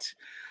yet?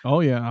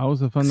 Oh yeah, I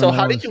was a fundamentalist. So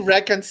how did you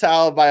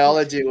reconcile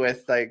biology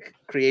with like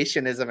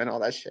creationism and all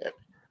that shit?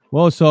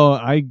 Well, so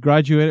I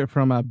graduated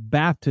from a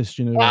Baptist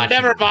university.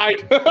 Never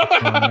mind.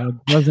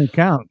 It doesn't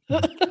count.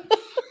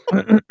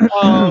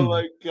 Oh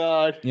my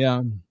god.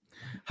 Yeah.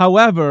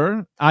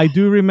 However, I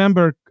do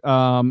remember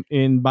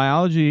in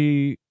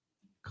biology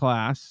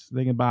class, I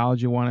think in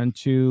biology 1 and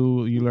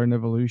 2, you learn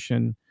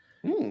evolution.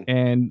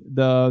 And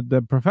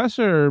the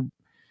professor,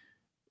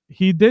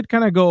 he did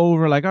kind of go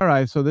over like, all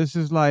right, so this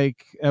is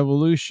like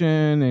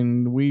evolution,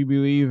 and we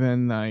believe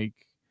in like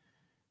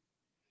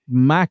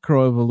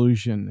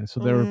macroevolution. So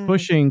they were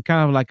pushing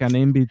kind of like an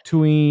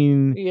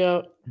in-between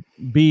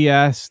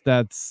BS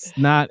that's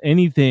not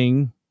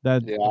anything,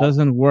 that Yeah.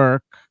 doesn't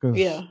work, because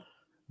Yeah.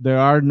 there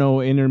are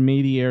no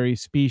intermediary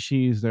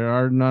species. There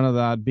are none of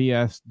that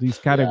BS. These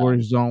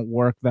categories don't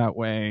work that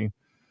way.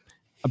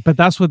 But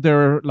that's what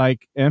they're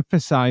like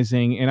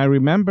emphasizing. And I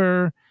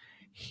remember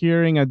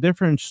hearing a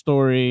different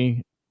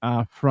story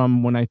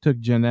from when I took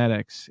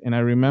genetics, and I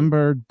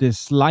remember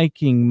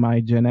disliking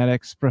my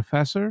genetics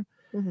professor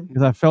Mhm.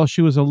 because I felt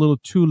she was a little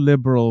too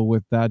liberal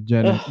with that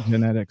Ugh.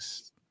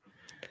 genetics.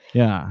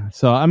 Yeah.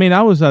 So I mean,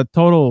 I was a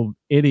total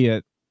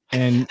idiot,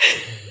 and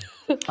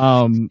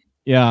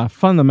yeah,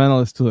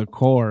 fundamentalist to the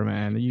core,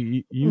 man.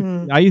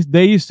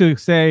 They used to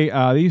say,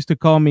 they used to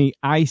call me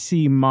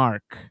Icy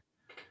Mark,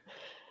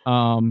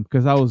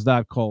 because I was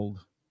that cold.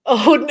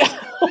 Oh no.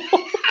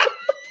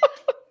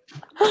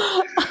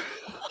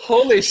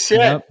 Holy shit!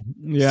 Yep.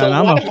 Yeah, So and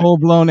I'm a what? full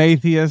blown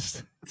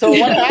atheist. So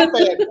what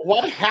happened?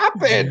 What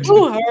happened?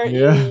 Who hurt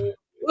Yeah.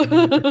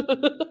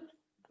 you?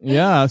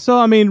 Yeah. So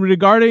I mean,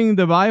 regarding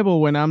the Bible,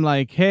 when I'm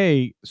like,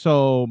 hey,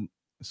 so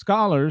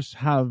scholars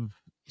have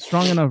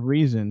strong enough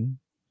reason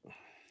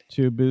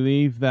to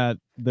believe that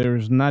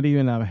there's not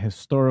even a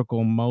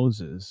historical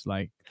Moses.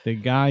 Like the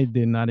guy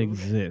did not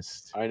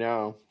exist. I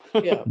know.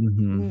 Yeah.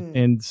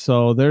 And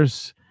so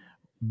there's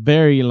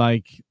very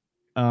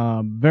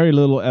very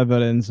little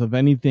evidence of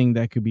anything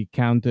that could be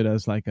counted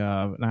as like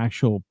an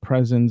actual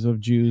presence of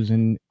Jews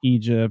in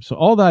Egypt. So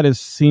all that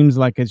seems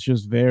like it's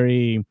just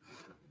very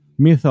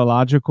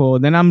mythological.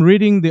 Then I'm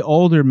reading the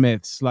older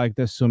myths, like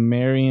the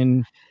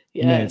Sumerian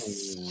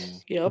myths,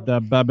 Yes. Yep.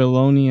 the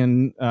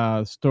Babylonian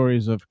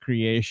stories of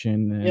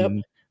creation, Yep.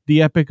 and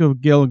the Epic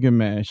of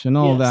Gilgamesh, and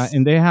all that. Yes.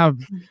 And they have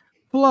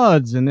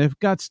floods, and they've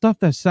got stuff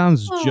that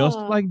sounds just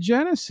Ah. like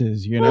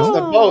Genesis, you It's know?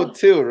 the boat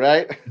too,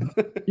 right?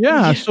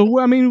 Yeah. So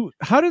I mean,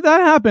 how did that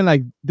happen?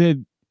 Like,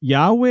 did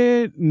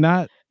Yahweh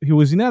not?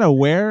 Was he not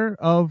aware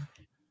of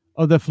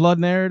the flood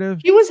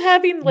narrative? He was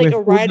having like With a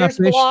food that writer's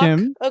fished block.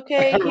 him?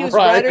 Okay. He was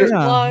Right. writer's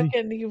Yeah. block,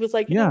 and he was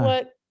like, you know Yeah.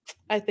 what?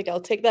 I think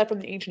I'll take that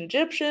from the ancient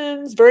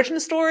Egyptians. Virgin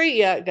story?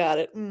 Yeah, got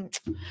it.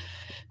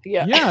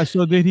 Yeah. Yeah.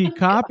 So did he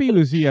copy?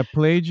 Was he a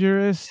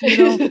plagiarist?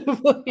 You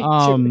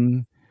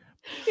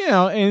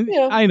know, and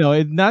Yeah. I know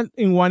it's not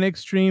in one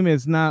extreme.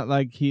 It's not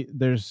like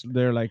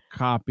they're like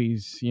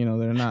copies. You know,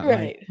 they're not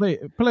Right.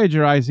 like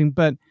plagiarizing,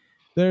 but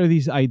there are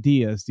these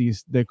ideas.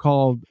 They're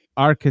called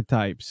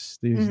archetypes.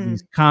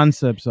 These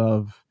concepts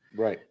of,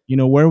 Right. you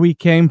know, where we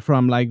came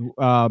from. Like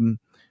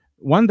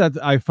one that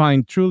I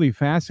find truly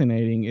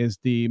fascinating is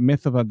the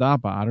myth of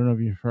Adapa. I don't know if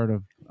you've heard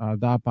of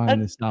Adapa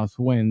and the South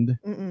Wind.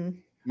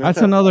 That's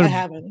Myth another I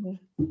haven't.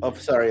 of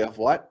sorry of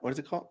what? What is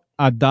it called?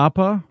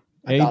 Adapa.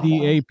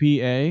 Adapa.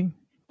 Adapa,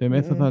 the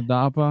myth of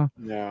Adapa.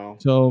 No.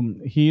 So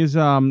he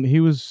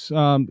was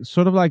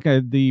sort of like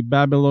the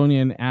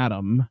Babylonian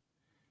Adam.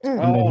 You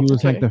know, he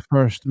was like the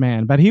first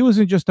man, but he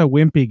wasn't just a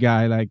wimpy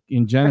guy like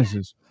in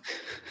Genesis.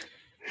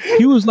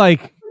 He was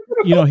like,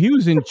 you know, he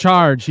was in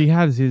charge. He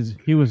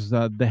was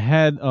the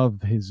head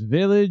of his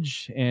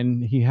village,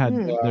 and he had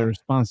the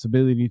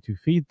responsibility to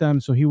feed them.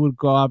 So he would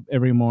go up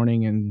every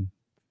morning and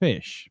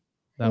fish.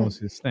 That was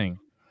his thing.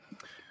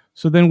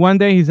 So then one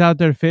day he's out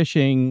there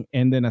fishing,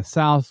 and then a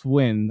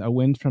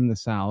wind from the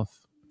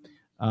south,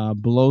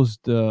 blows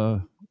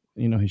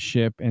his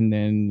ship, and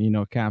then,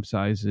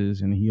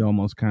 capsizes, and he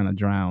almost kind of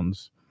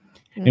drowns.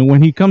 And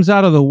when he comes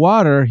out of the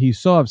water, he's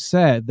so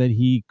upset that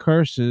he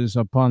curses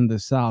upon the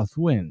south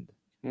wind.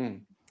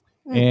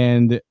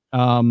 And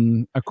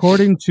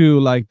according to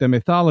like the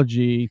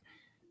mythology,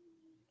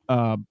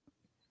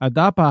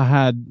 Adapa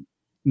had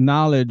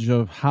knowledge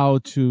of how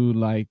to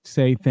like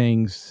say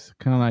things,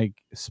 kind of like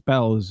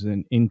spells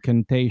and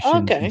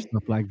incantations and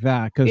stuff like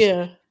that,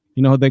 because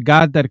the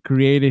God that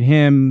created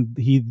him,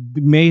 he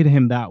made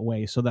him that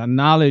way, so that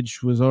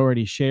knowledge was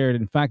already shared.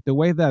 In fact, the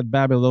way that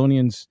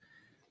Babylonians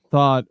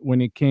thought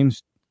when it came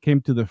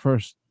to the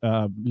first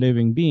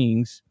living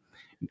beings,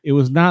 it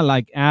was not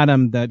like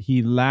Adam, that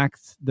he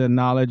lacked the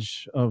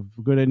knowledge of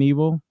good and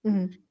evil.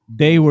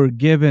 They were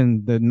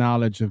given the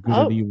knowledge of good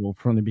and evil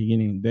from the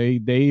beginning.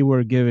 They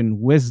were given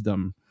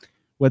wisdom.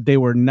 What they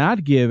were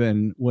not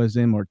given was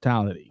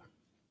immortality.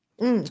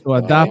 So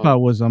Adapa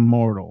was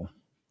immortal.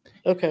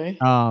 Okay.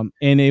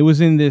 And it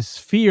was in this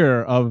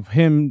fear of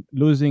him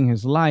losing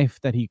his life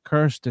that he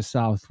cursed the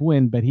south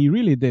wind, but he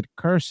really did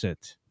curse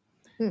it,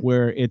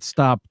 where it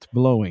stopped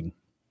blowing.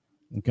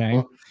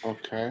 Okay.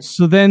 Okay.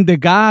 So then the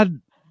God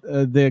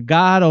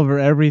over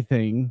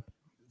everything,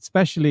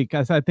 especially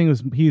because I think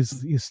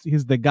he's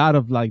the God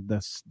of like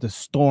the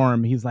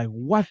storm. He's like,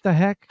 what the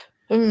heck?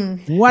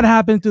 What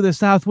happened to the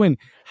south wind?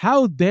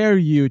 How dare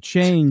you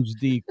change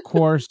the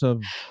course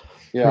of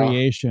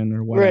creation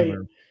or whatever?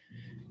 Right.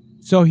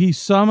 So he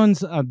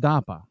summons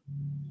Adapa,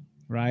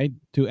 right,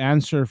 to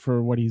answer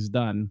for what he's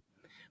done.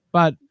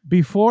 But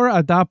before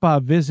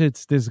Adapa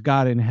visits this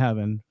God in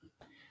heaven,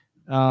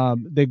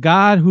 the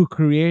God who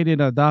created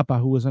Adapa,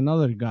 who was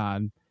another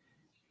God,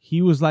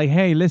 he was like,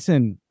 hey,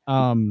 listen,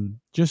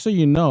 just so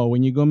you know,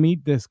 when you go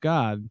meet this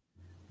God,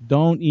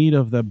 don't eat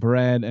of the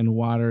bread and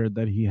water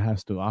that he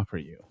has to offer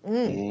you.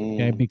 Mm.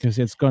 Okay, because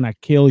it's gonna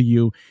kill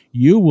you.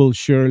 You will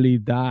surely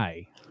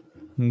die.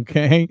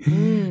 Okay,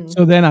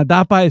 so then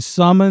Adapa is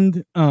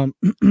summoned,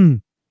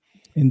 and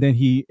then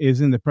he is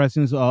in the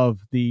presence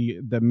of the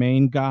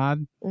main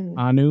god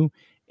Anu,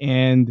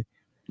 and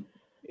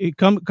it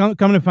come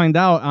to find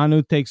out,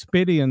 Anu takes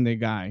pity on the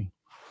guy,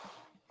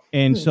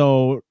 and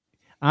so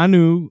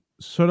Anu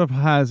sort of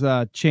has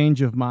a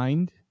change of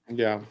mind.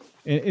 Yeah.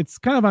 It's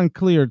kind of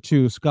unclear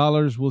too.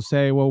 Scholars will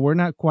say, well, we're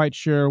not quite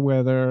sure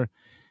whether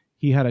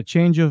he had a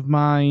change of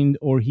mind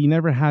or he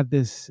never had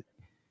this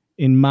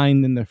in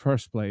mind in the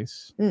first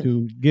place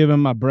to give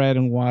him a bread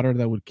and water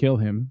that would kill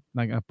him,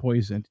 like a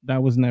poison.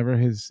 That was never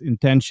his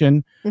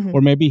intention.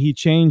 Or maybe he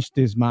changed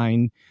his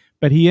mind,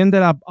 but he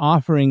ended up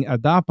offering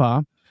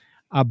Adapa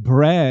a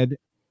bread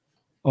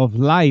of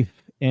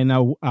life and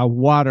a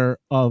water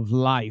of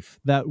life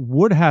that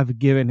would have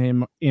given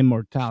him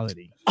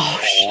immortality. Oh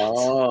shit.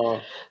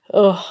 Oh.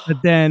 Oh.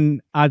 But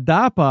then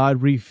Adapa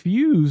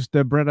refused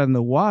the bread and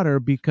the water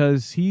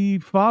because he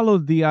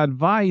followed the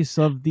advice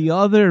of the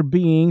other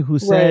being who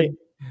said, Right.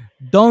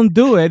 don't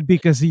do it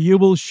because you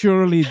will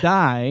surely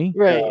die.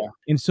 Right.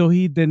 And so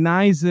he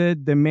denies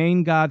it. The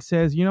main god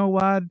says, you know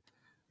what?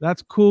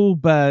 That's cool,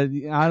 but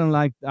I don't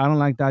like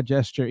that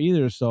gesture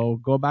either. So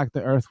go back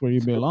to Earth where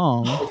you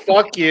belong.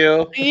 Fuck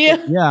you.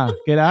 Yeah. Yeah,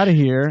 get out of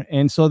here.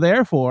 And so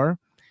therefore,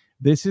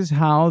 this is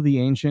how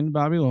the ancient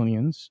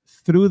Babylonians,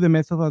 through the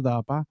myth of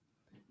Adapa,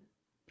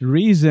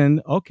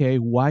 reasoned, okay,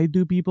 why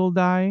do people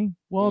die?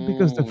 Well,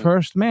 because the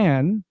first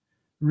man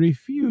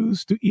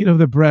refused to eat of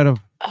the bread and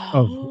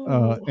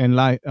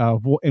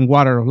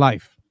water of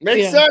life.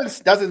 Makes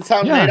sense. Doesn't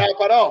sound made up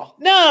at all.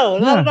 No,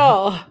 not at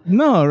all.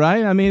 No,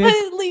 right? I mean,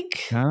 it's But,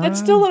 like, that's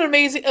still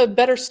a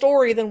better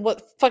story than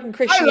what fucking I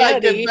Christianity.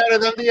 like it better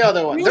than the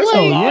other one. There's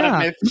Really? a lot Yeah.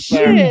 of myths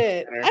there.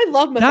 Shit, I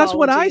love mythology. That's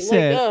what I Like,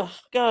 said. oh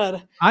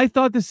God. I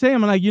thought the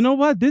same. I'm like, you know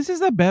what? This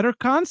is a better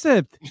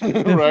concept.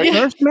 The Right.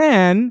 first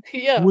man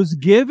Yeah. was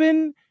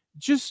given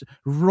just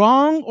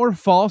wrong or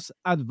false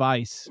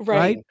advice,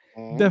 right?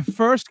 The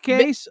first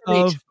case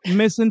of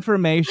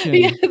misinformation.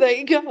 Yeah, there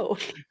you go.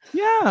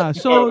 Yeah.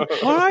 So,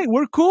 all right,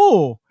 we're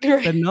cool.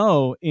 Right. But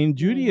no, in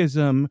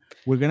Judaism,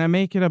 we're going to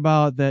make it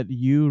about that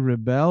you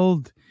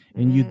rebelled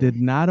and you did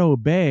not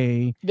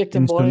obey.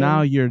 Victim And so blame.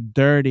 now you're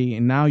dirty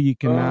and now you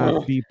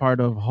cannot be part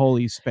of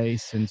holy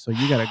space. And so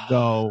you got to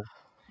go.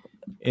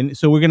 And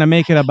so we're going to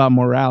make it about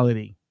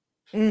morality.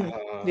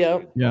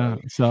 Yep. Yeah.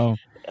 So,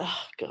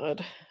 Oh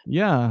God.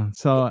 yeah.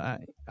 So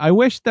I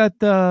wish that,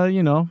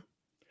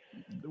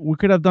 we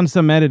could have done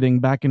some editing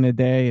back in the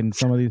day and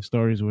some of these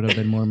stories would have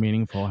been more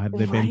meaningful had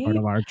they been part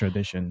of our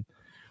tradition.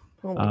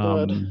 Oh my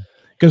God.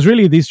 Because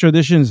really these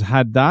traditions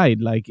had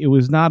died. Like it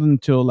was not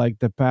until like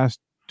the past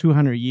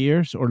 200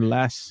 years or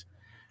less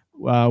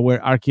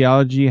where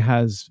archaeology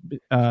has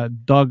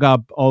dug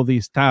up all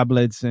these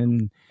tablets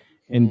and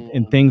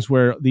things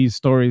where these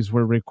stories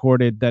were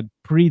recorded that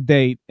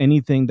predate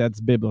anything that's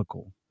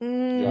biblical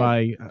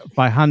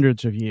by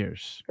hundreds of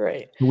years.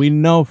 Right. We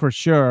know for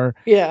sure,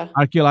 Yeah.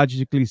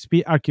 archaeologically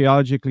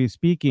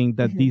speaking,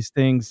 that these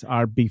things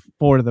are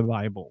before the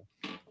Bible.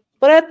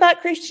 But I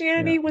thought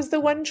Christianity was the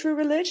one true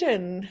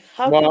religion.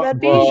 How could that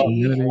be?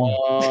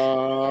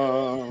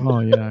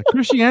 Oh yeah,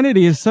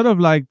 Christianity is sort of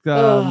like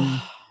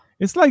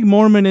it's like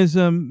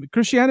Mormonism.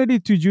 Christianity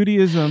to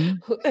Judaism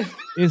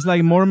is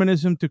like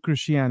Mormonism to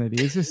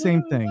Christianity. It's the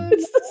same thing.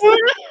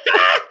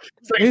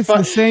 It's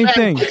the same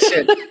thing.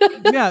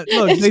 Yeah,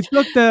 look, they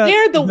took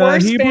They're the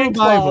worst Hebrew fan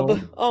Bible,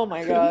 club. Oh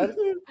my God.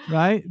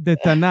 right? The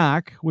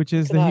Tanakh, which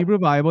is the Hebrew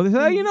Bible. They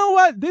said, hey, you know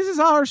what? This is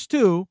ours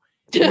too.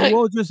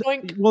 We'll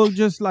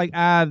just like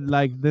add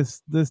like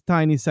this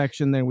tiny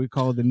section there we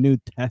call the New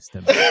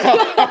Testament.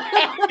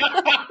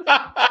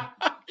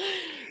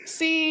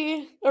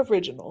 See,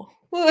 original.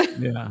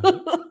 Yeah.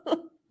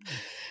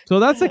 So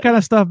that's the kind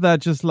of stuff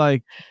that just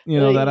like,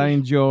 that I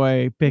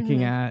enjoy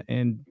picking at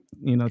and,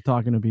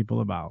 talking to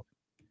people about.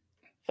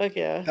 Fuck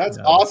yeah. That's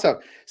awesome.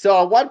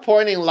 So at what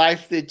point in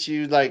life did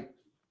you like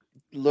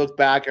look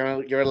back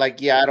and you're like,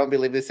 yeah, I don't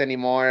believe this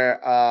anymore.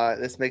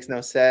 This makes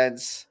no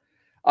sense.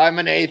 I'm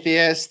an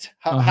atheist.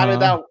 How did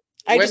that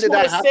when did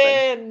that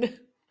happen?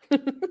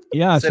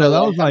 Yeah, so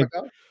that was like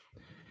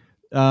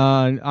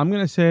I'm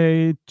gonna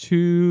say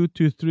 2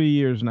 to 3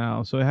 years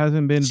now. So it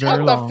hasn't been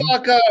very long. Shut the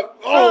fuck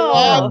up.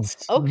 Oh,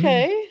 what?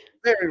 Okay.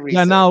 Very recent.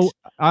 Yeah, now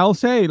I'll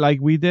say like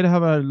we did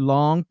have a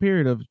long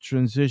period of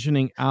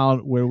transitioning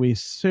out where we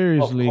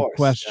seriously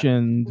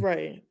questioned.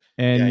 Right.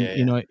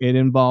 And it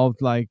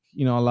involved like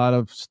a lot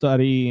of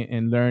study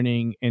and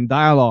learning and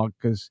dialogue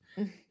because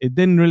it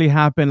didn't really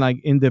happen like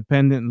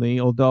independently,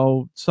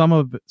 although some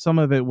of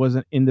it was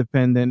an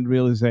independent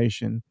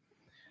realization.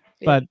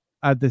 But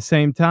at the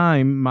same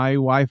time, my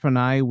wife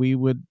and we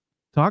would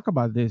talk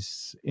about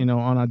this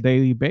on a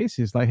daily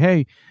basis, like,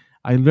 hey,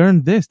 I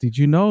learned this, did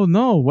you know?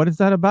 No, what is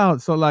that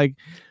about? So like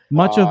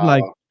much of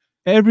like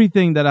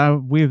everything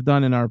that we've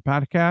done in our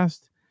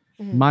podcast,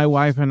 my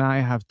wife and I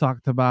have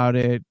talked about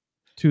it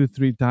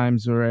 2-3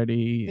 times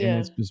already, and Yeah.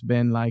 it's just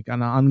been like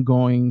an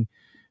ongoing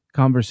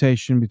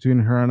conversation between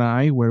her and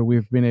I, where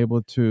we've been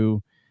able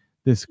to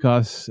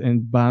discuss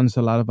and bounce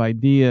a lot of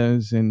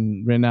ideas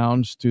and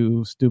renounce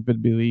to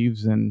stupid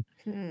beliefs, and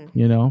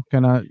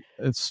kind of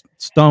it's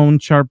stone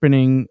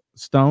sharpening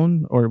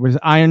stone, or was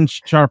iron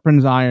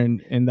sharpens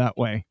iron in that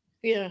way.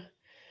 Yeah.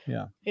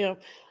 Yeah. Yeah.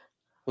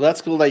 Well,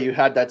 that's cool that you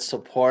had that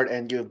support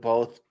and you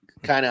both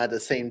kind of at the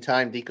same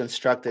time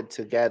deconstructed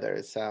together.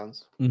 It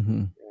sounds.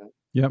 Mm-hmm. Yeah.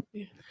 Yep.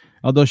 Yeah.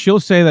 Although she'll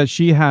say that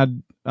she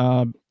had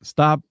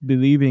stopped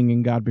believing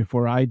in God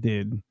before I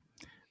did,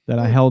 that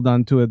I held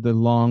on to it the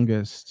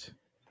longest.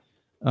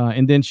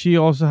 And then she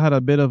also had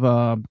a bit of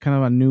a kind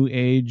of a new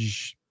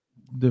age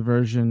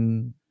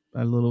diversion,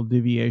 a little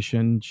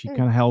deviation. She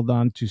kind of held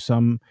on to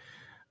some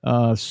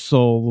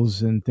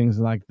souls and things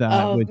like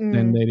that, which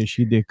then later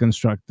she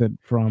deconstructed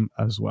from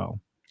as well.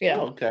 Yeah.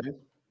 Oh, okay.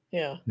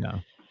 Yeah. Yeah.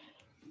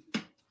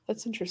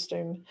 That's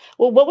interesting.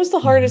 Well, what was the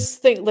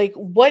hardest thing? Like,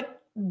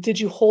 what did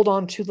you hold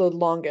on to the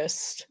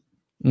longest?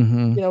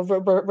 Mm-hmm. You know,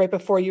 right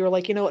before you were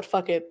like, you know what,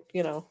 fuck it,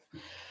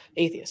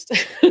 atheist.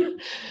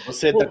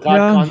 Was it the God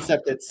Yeah.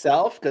 concept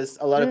itself? Because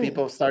a lot of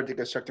people start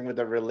deconstructing with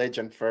the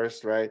religion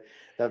first, right?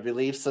 The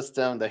belief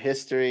system, the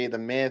history, the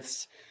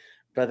myths.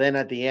 But then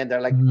at the end,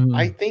 they're like,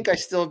 I think I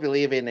still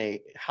believe in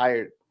a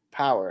higher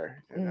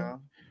power, you know?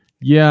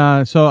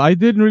 Yeah, so I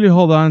didn't really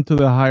hold on to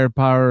the higher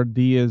power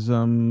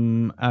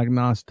deism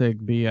agnostic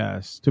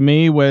BS. To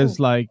me, was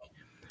like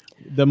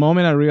the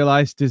moment I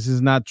realized this is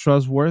not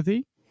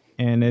trustworthy,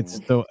 and it's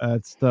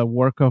the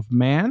work of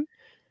man,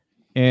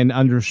 and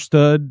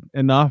understood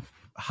enough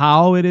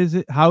how is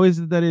it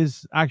that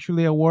is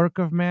actually a work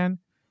of man.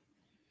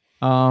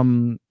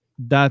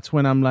 That's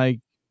when I'm like,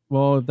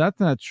 well, if that's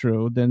not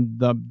true, then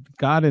the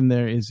God in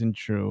there isn't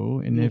true.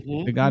 And if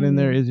the God in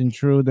there isn't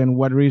true, then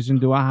what reason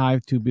do I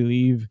have to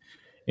believe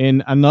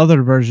in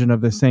another version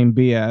of the same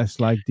BS,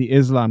 like the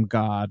Islam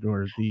God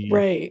or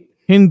the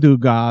Hindu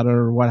God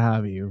or what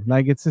have you?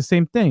 Like, it's the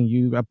same thing.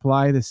 You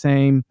apply the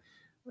same,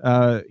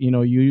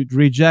 you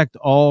reject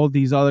all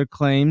these other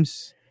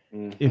claims.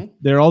 If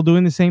they're all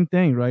doing the same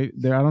thing, right?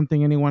 I don't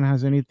think anyone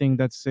has anything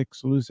that's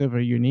exclusive or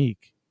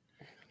unique.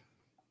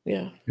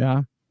 Yeah.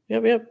 Yeah.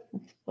 Yep.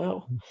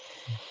 Wow.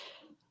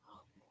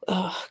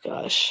 Oh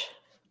gosh.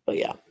 But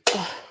yeah.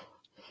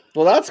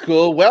 Well, that's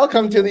cool.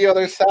 Welcome to the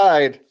other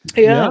side.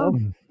 Yeah.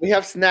 We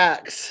have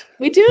snacks.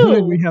 We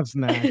do. We have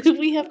snacks.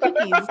 We have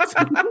cookies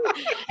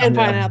and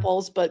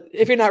pineapples, but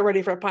if you're not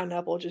ready for a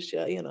pineapple just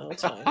yet,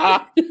 it's fine.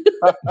 God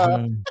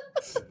damn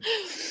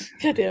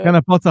it. Kind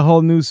of puts a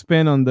whole new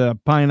spin on the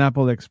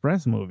Pineapple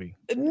Express movie.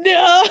 No.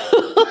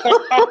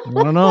 I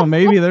don't know.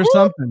 Maybe there's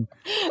something.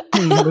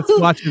 Let's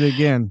watch it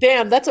again.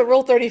 Damn, that's a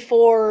Rule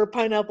 34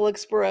 Pineapple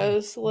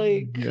Express.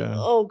 Like,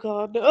 oh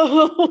God,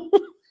 no.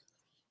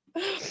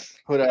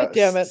 Put a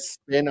damn it.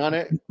 spin on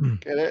it.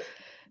 Get it?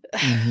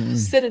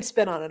 Sit and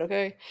spin on it,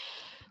 okay?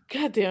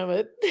 God damn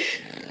it.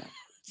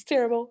 It's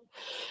terrible.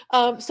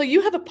 So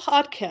you have a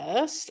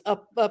podcast,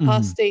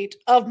 Apostate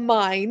of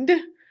Mind.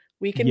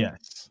 We can yeah.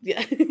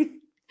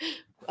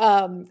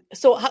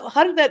 So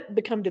how did that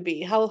become to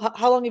be? How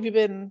long have you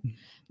been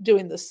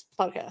doing this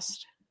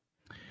podcast?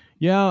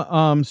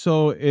 Yeah,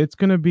 so it's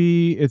gonna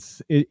be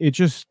it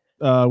just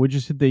we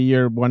just hit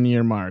the 1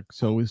 year mark.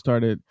 So we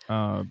started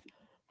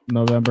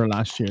November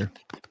last year.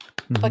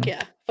 Fuck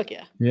yeah.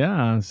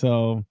 Yeah,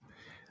 so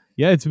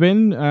it's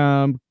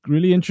been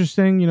really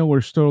interesting.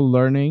 We're still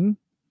learning.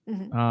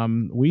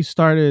 We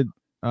started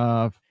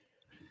a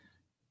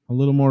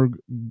little more.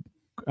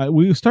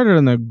 We started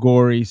on the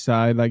gory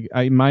side. Like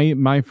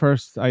my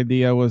first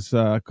idea was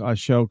a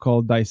show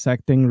called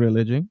Dissecting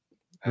Religion.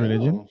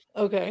 Oh.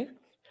 Okay.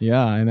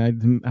 Yeah, and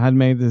I had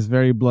made this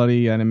very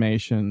bloody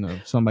animation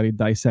of somebody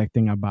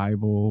dissecting a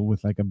Bible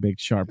with like a big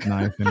sharp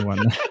knife and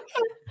whatnot.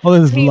 All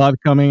this blood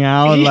coming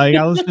out. Like,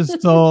 I was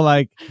just so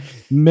like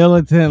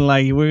militant.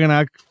 Like, we're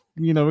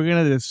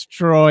gonna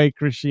destroy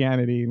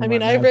Christianity. I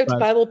mean, I ripped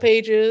Bible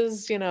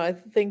pages. I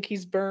think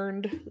he's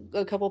burned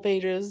a couple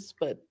pages,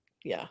 but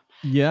yeah.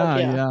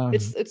 Yeah.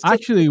 It's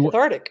actually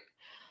cathartic.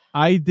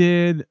 I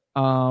did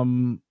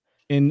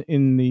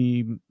in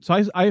the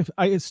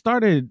I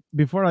started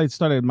before I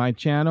started my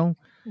channel.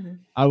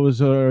 I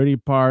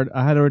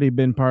had already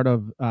been part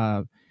of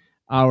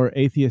our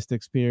atheist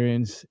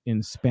experience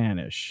in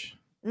Spanish.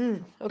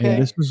 Okay.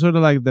 And this was sort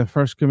of like the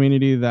first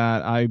community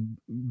that I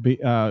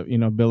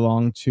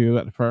belonged to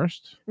at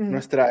first.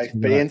 Nuestra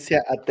experiencia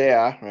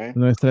atea, right?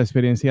 Nuestra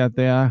experiencia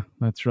atea.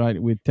 That's right.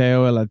 With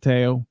Teo el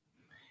Ateo.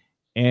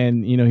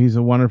 And, he's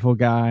a wonderful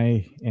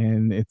guy,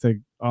 and it's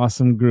an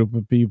awesome group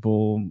of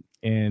people.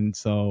 And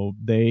so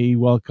they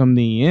welcomed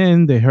me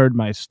in. They heard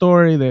my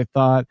story. They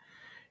thought,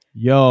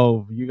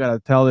 yo, you got to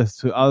tell this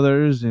to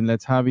others, and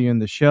let's have you in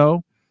the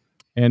show.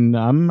 And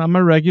I'm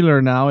a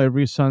regular now.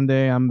 Every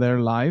Sunday I'm there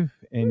live,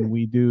 and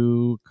we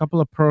do a couple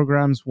of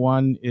programs.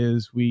 One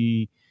is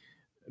we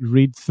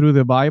read through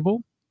the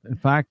Bible. In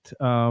fact,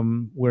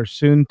 we're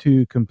soon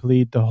to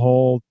complete the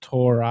whole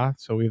Torah.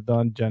 So we've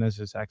done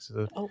Genesis,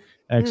 Exodus, Wow.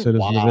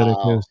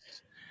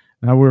 Leviticus,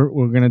 Now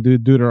we're gonna do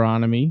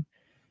Deuteronomy.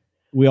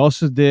 We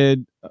also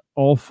did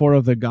all 4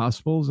 of the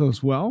Gospels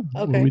as well.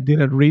 Okay. We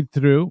did a read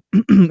through,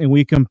 and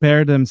we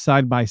compared them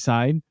side by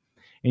side.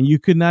 And you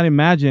could not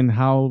imagine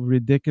how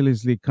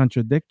ridiculously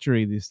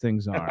contradictory these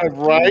things are.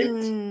 Right?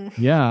 Mm,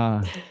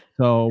 Yeah.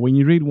 So when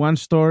you read one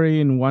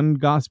story in one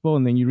gospel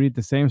and then you read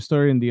the same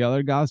story in the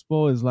other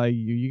gospel, it's like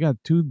you got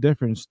 2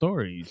 different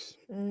stories.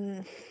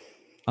 mm.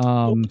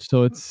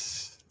 So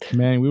it's,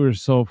 man, we were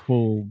so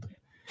fooled.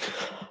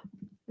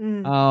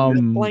 Blinder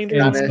And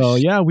mind. so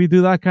yeah, we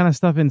do that kind of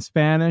stuff in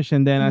Spanish,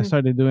 and then I Mhm.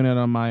 started doing it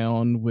on my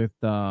own with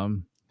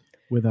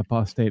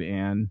Apostate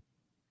Anne.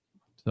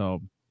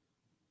 So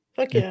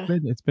Fuck yeah.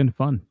 it's been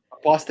fun.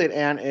 Apostate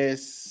Anne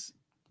is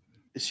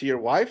she your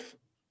wife?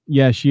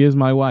 Yeah, she is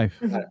my wife.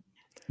 Mhm.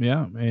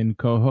 Yeah, and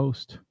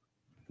co-host.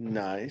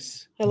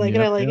 Nice. I like it.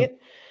 Yep, I like yep.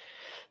 it.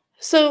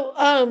 So,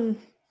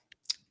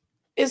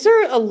 is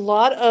there a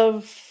lot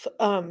of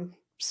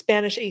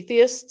Spanish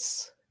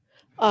atheists?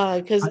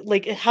 Because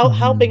like,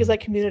 how big is that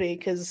community?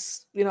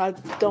 Because I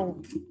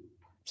don't.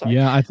 Sorry.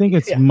 Yeah, I think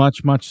it's Yeah.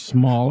 much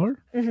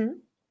smaller. Mm-hmm.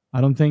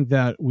 I don't think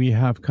that we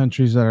have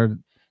countries that are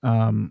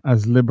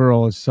as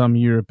liberal as some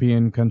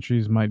European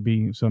countries might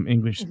be, some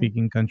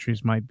English-speaking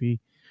countries might be.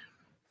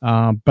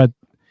 But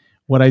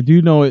what I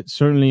do know, it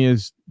certainly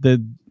is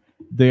that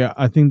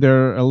I think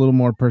they're a little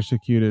more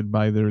persecuted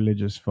by the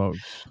religious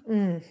folks.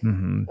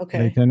 Mm, They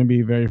okay. tend to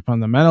be very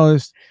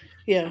fundamentalist,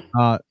 Yeah.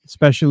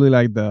 especially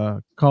like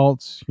the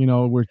cults.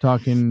 We're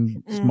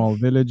talking Mm. small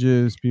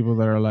villages, people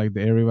that are like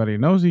everybody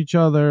knows each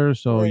other,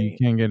 so you Right.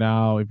 can't get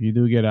out. If you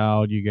do get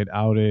out, you get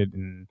outed,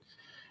 and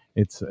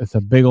it's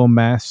a big old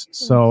mess.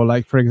 So,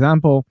 like for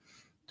example,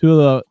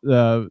 two of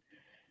the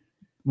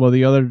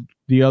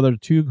other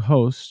 2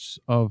 hosts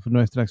of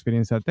Nuestra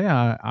Experiencia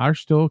Atea are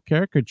still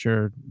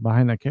caricatured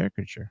behind a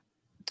caricature.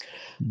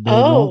 They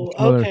won't Oh,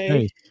 show their okay.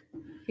 face.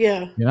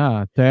 Yeah.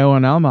 Yeah, Teo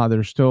and Alma,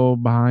 they're still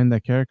behind the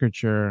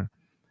caricature.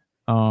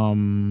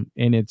 And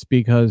it's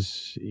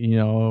because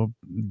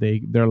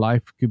their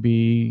life could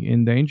be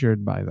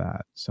endangered by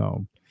that.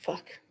 So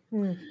Fuck.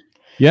 Mm.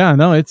 yeah,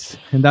 no,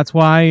 and that's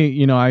why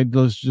I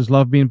just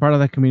love being part of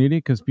that community,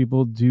 because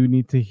people do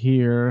need to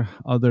hear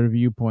other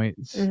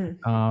viewpoints. Mhm.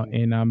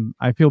 And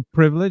I feel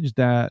privileged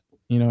that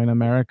in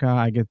America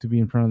I get to be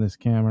in front of this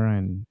camera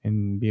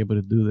and be able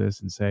to do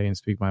this and say and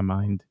speak my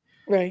mind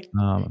Right.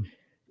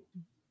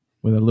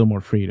 with a little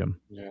more freedom.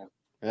 Yeah.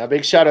 And a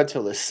big shout out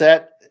to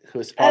Lisette,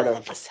 who's I part love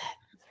of the set.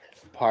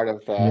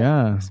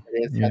 Yeah,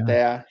 Experiencia yeah.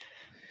 Atea.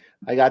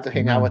 I got to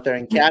hang out Yeah. with her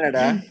in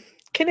Canada.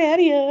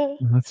 Canada.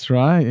 That's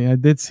right. I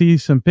did see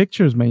some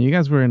pictures, man. You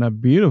guys were in a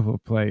beautiful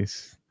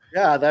place.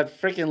 Yeah,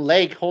 that freaking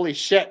lake. Holy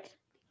shit.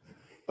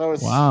 That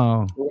was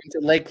Wow. We went to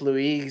Lake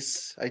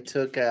Louise. I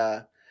took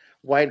a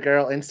white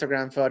girl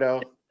Instagram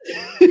photo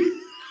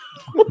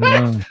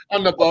Yeah,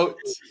 on the boat.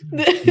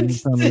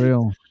 it's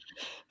unreal.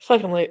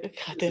 Fucking like,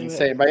 god It's damn it.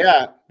 insane. But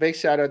yeah, big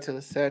shout out to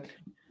Lisette.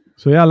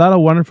 So yeah, a lot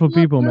of wonderful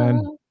people,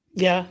 man.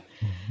 Yeah.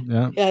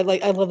 Yeah. Yeah,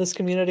 I love this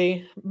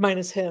community,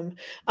 minus him.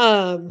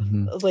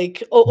 Mhm.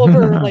 Like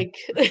over like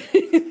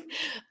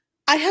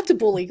I have to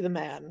bully the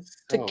man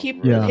to So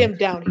keep Yeah. him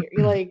down here.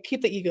 You like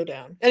keep the ego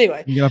down.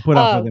 Anyway, You gotta put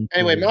up with them.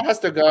 Anyway, Mel has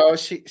to go.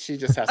 She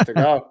just has to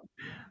go.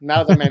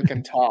 Now the man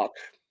can talk.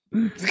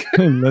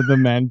 Let the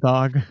man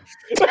talk.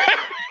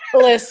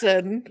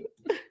 listen,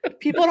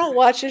 people don't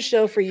watch this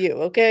show for you,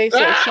 okay? So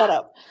shut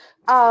up.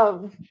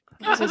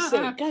 As I say,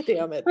 God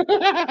damn it.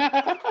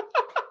 I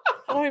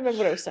don't remember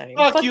what I was saying.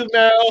 Fuck you,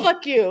 Mel.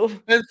 Fuck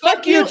you. And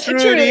fuck you,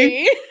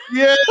 Trudy.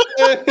 Yeah.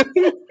 Oh,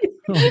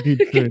 good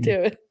God Trudy.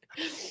 damn it.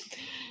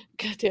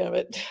 God damn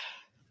it.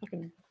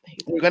 Fucking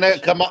hate that We're gonna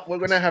shit. come up. We're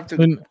gonna have to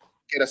Then-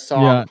 get a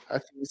song, Yeah. a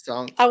theme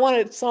song. I want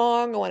a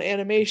song, I want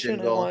animation,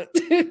 Jingle. I want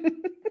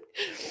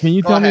Can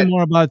you Go tell ahead. me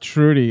more about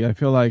Trudy? I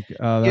feel like You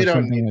that's don't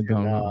something need I to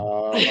don't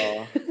know.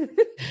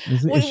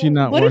 know. Is she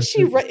not what did worth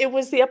she it? write? It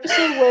was the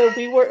episode where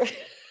we were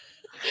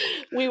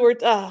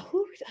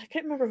I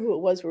can't remember who it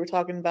was we were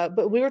talking about,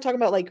 but we were talking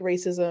about like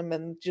racism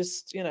and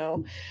just Uh-huh.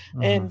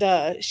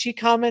 and she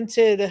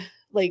commented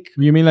like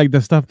You mean like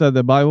the stuff that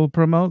the Bible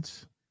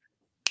promotes?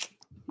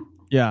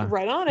 Yeah.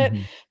 right on it.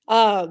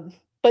 Mhm.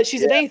 But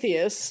she's an Yeah.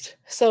 atheist,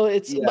 so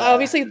it's Yeah.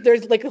 obviously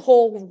there's like a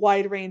whole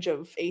wide range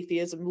of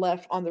atheism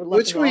left on the left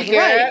Which and we on the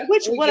right, get,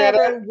 which we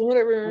get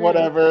whatever.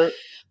 Whatever.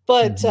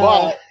 But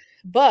Mhm.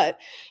 but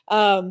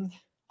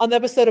on the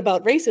episode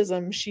about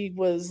racism, she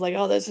was like,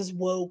 "Oh, this is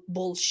woke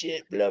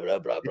bullshit," blah blah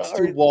blah blah. It's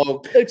or, too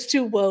woke. it's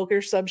too woke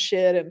or some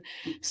shit, and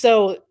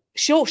so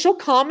she'll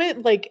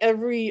comment like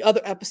every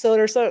other episode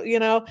or so.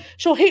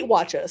 She'll hate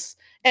watch us,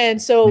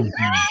 and so Mhm.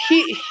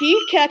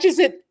 he catches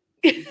it.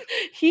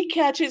 He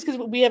catches because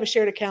we have a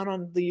shared account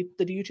on the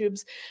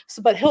YouTubes.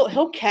 So, but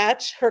he'll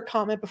catch her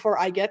comment before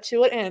I get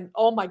to it, and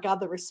oh my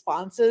god, the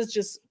responses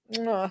just.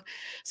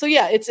 So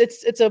yeah, it's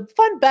a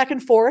fun back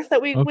and forth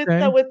that we with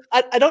Okay.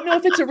 I don't know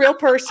if it's a real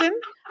person.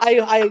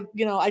 I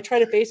try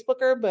to Facebook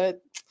her, but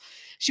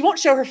she won't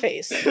show her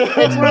face.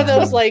 It's one of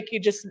those like you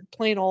just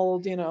plain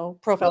old The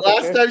profile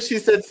last picture. time she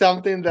said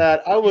something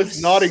that I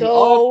was nodding So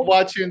off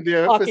watching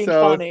the Fucking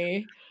episode.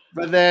 funny.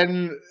 But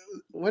then,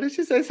 what did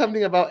she say?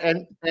 Something about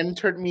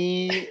entered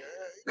me.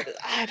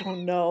 I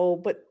don't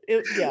know, but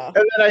yeah. And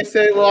then I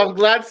say, well, I'm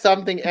glad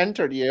something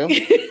entered you.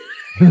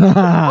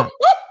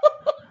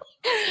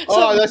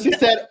 Oh, no, she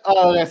said,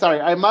 oh, yeah,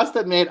 sorry. I must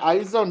admit,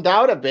 I zoned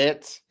out a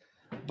bit,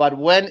 but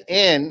went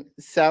in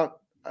sound.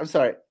 I'm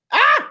sorry.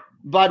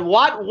 But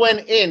what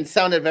went in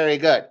sounded very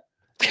good.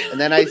 And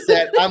then I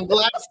said, I'm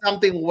glad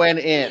something went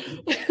in.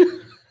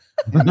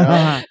 You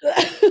know?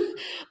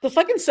 The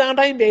fucking sound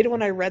I made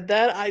when I read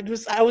that, I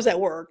was at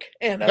work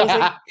and I was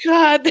like,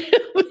 God damn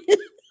it.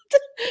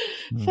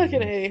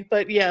 Fucking A.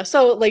 But yeah,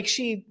 so like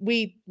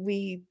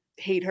we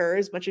hate her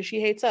as much as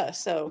she hates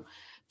us. So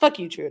fuck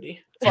you,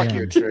 Trudy. Fuck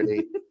you,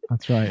 Trudy.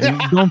 That's right. And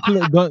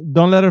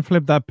don't let her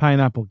flip that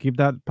pineapple. Keep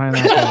that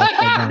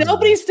pineapple.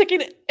 Nobody's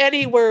sticking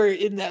anywhere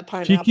in that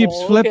pineapple. She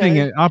keeps flipping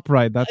it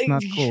upright. That's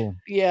not cool.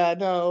 Yeah,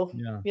 no.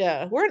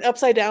 Yeah. We're an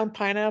upside down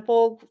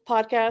pineapple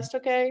podcast,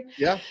 okay?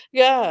 Yeah.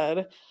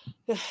 God.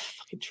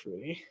 Fucking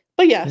Trudy.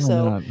 But yeah,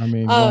 so I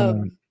mean, why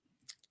not?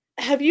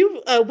 have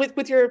you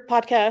with your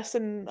podcast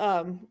and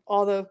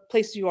all the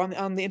places you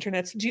on the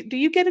internet, do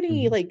you get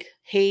any like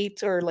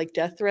hate or like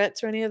death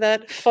threats or any of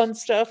that fun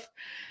stuff?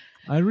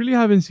 I really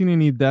haven't seen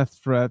any death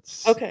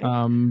threats. Okay.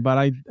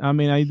 But I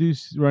mean, I do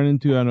run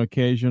into an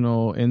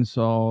occasional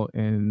insult,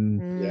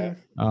 and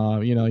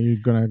you know,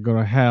 you're gonna go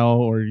to hell,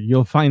 or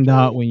you'll find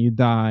out when you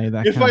die.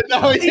 That you find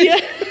out. Yeah.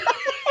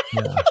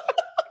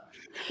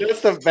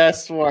 That's the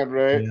best one,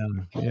 right?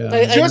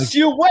 Yeah. Just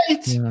you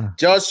wait. Yeah.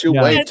 Just you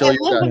wait till I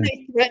you're love done. when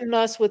they threaten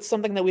us with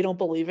something that we don't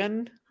believe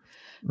in.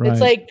 Right. It's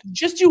like,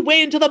 just you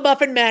wait until the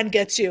muffin man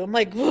gets you. I'm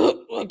like,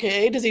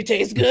 okay, does he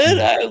taste good?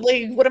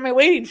 Like, what am I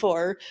waiting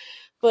for?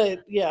 But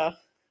yeah,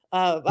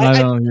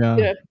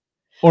 yeah.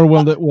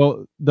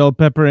 Or they'll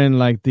pepper in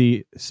like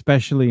the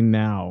especially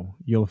now.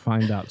 You'll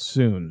find out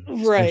soon,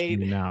 right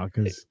now,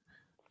 because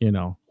you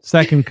know,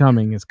 second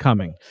coming is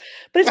coming.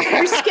 But it's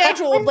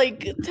rescheduled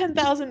like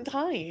 10,000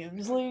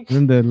 times. Like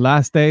in the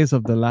last days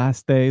of the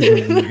last days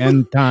of the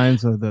end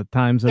times of the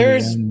times of the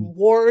end. There's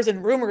wars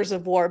and rumors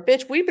of war,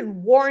 bitch. We've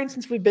been warring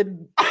since we've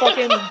been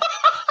fucking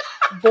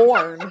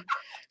born.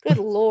 Good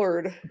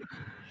Lord.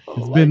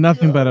 It's been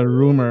nothing but a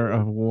rumor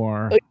of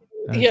war.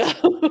 Yeah.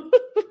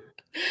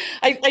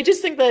 I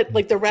just think that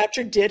like the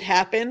rapture did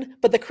happen,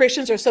 but the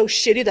Christians are so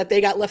shitty that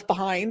they got left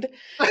behind.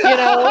 You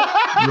know?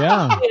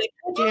 Yeah.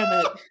 God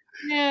damn it.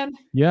 Man.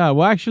 Yeah,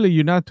 well, actually,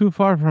 you're not too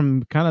far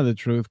from kind of the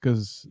truth,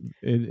 because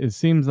it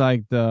seems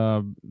like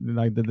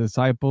the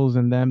disciples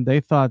and them,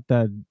 they thought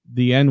that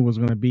the end was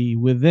going to be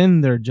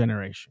within their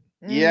generation.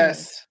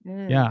 Yes.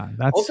 Yeah,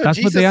 that's also, that's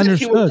Jesus what they said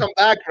understood. he would come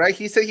back, right?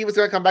 He said he was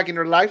going to come back in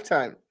their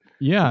lifetime.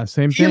 Yeah,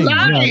 same He thing.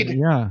 lied.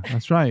 Yeah,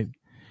 that's right.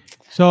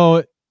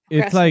 So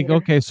it's like,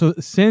 okay, so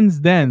since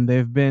then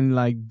they've been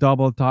like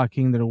double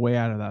talking their way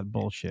out of that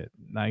bullshit.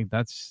 Like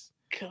that's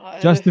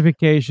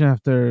justification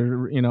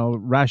after, you know,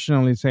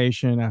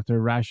 rationalization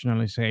after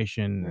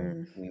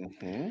rationalization.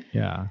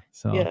 Yeah,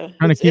 so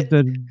trying to keep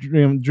the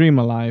dream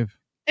alive.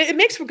 It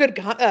makes for good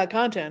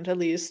content, at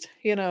least,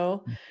 you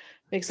know.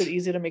 Makes it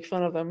easy to make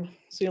fun of them.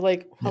 So you're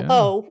like,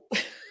 hello. Yeah.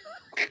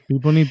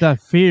 People need that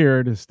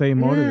fear to stay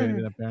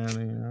motivated,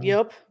 apparently. You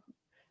know?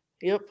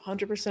 Yep,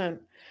 100%.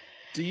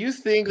 Do you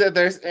think that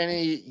there's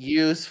any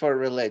use for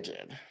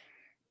religion?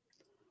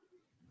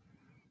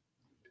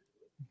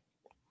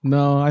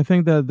 No, I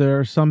think that there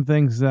are some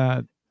things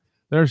that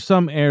there are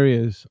some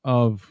areas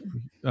of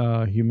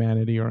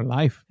humanity or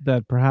life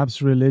that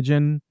perhaps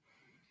religion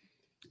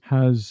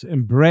has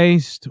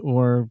embraced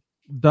or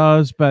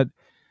does, but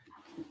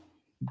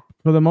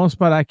for the most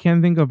part, I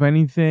can't think of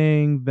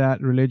anything that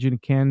religion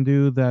can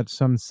do that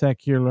some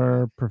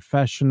secular,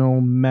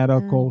 professional,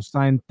 medical,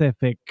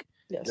 scientific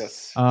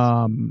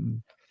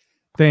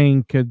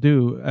thing could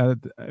do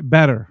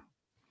better.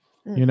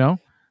 You know?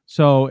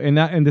 So,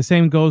 and the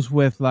same goes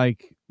with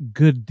like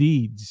good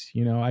deeds.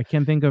 You know, I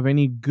can't think of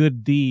any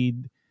good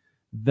deed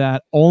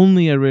that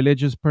only a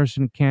religious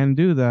person can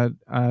do that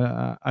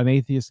an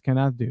atheist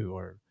cannot do,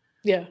 or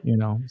you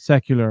know,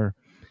 secular.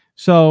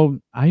 So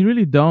I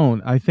really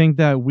don't. I think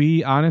that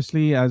we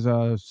honestly, as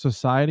a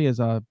society, as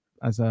a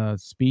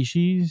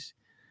species,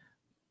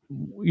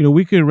 you know,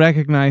 we could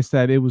recognize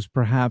that it was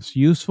perhaps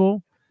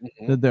useful,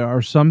 that there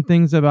are some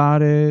things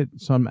about it,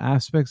 some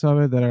aspects of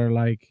it that are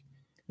like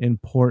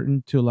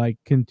important to like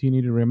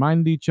continue to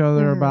remind each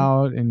other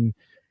about and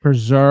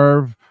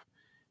preserve,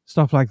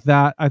 stuff like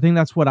that. I think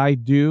that's what I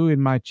do in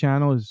my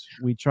channel, is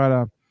we try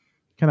to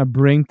kind of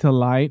bring to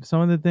light some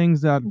of the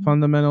things that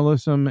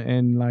fundamentalism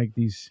and like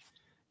these,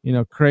 you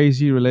know,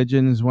 crazy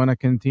religions want to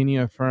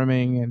continue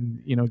affirming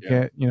and, you know,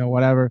 get, you know,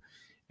 whatever.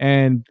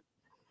 And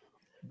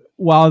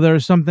while there are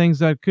some things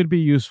that could be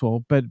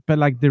useful, but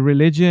like the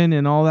religion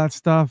and all that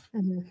stuff,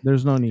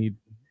 there's no need.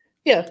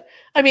 Yeah.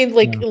 I mean,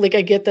 like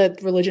I get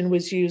that religion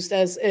was used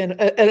as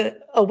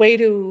a way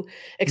to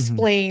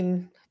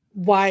explain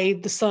why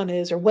the sun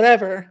is or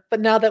whatever. But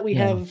now that we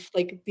have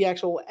like the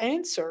actual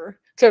answer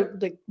to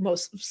like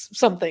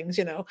some things,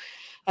 you know,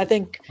 I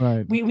think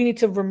we need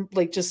to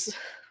just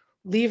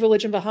leave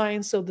religion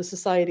behind so the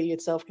society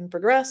itself can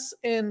progress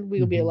and we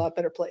will be a lot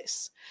better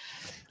place.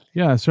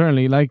 Yeah,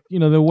 certainly. Like,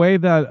 the way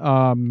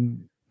that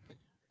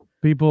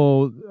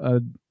people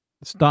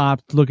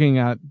stopped looking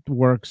at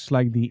works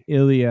like the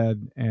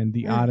Iliad and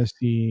the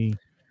Odyssey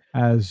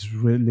as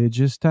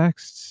religious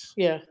texts,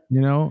 Yeah.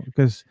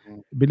 because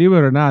believe it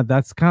or not,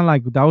 that's kind of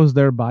like that was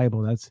their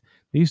Bible.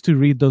 They used to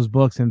read those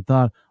books and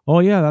thought,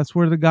 oh yeah, that's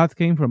where the gods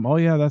came from. Oh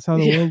yeah, that's how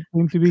the world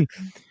came to be.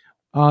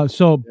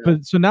 So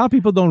now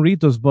people don't read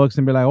those books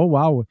and be like, oh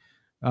wow,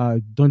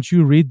 don't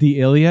you read the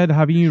Iliad?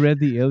 Haven't you read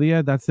the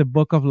Iliad? That's the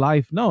book of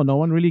life. No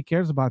one really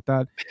cares about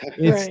that.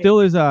 It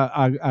still is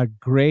a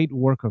great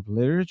work of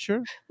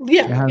literature.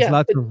 Yeah, it has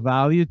lots of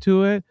value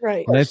to it.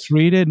 Right. Let's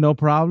read it, no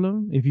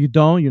problem. If you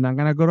don't, you're not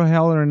gonna go to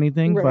hell or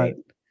anything. Right. But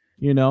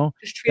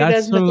just treat it that's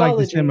as sort of like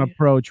the same mythology.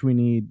 approach we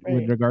need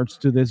with regards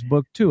to this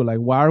book too. Like,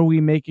 why are we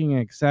making an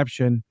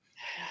exception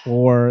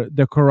for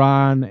the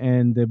Quran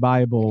and the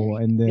Bible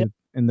and the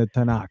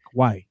Tanakh?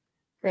 Why?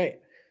 Right.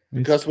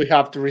 Because we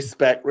have to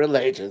respect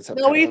religions.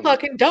 No, we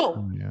fucking don't.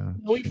 Oh, yeah,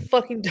 no, we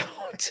fucking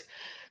don't.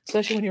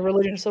 Especially when your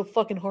religion is so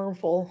fucking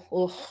harmful.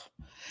 Ugh.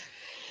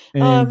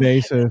 And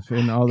invasive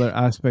in other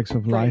aspects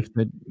of life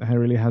that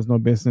really has no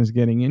business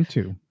getting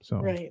into. So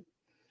right.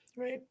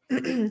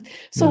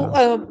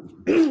 So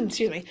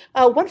excuse me.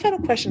 One final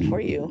question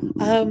for you.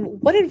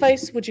 What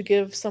advice would you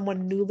give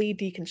someone newly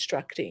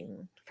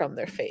deconstructing from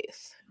their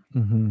faith? I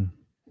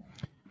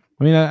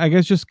mean, I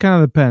guess just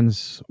kind of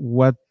depends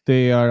what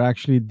they are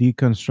actually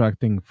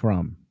deconstructing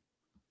from,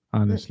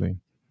 honestly.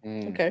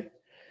 Okay.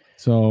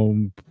 So,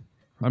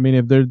 I mean,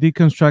 if they're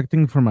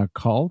deconstructing from a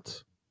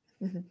cult,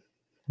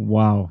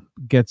 wow,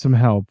 get some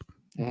help.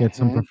 Get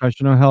some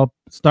professional help.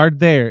 Start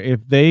there. If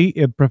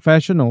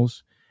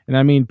professionals, and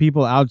I mean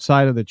people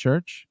outside of the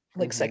church,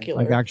 like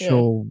secular, like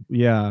actual,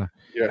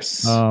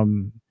 yes.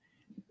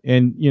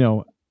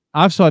 And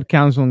I've sought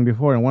counseling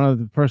before, and one of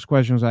the first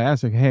questions I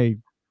asked, like, hey,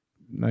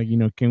 like,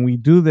 can we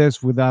do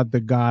this without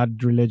the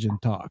God religion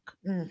talk?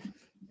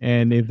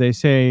 And if they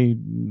say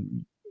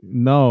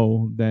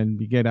no, then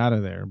you get out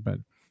of there. But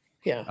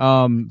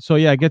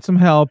so get some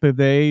help. If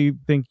they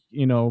think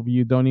you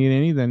don't need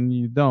any, then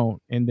you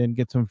don't. And then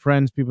get some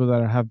friends, people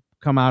that have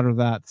come out of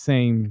that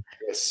same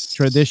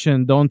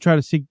tradition. Don't try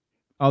to seek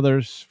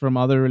others from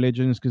other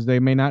religions because they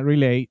may not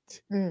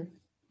relate, and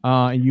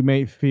you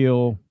may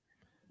feel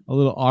a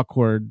little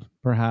awkward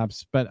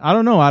perhaps. But I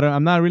don't know.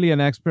 I'm not really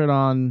an expert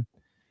on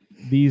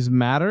these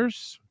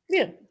matters.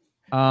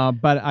 But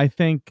I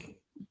think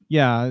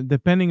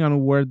depending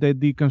on where they're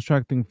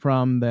deconstructing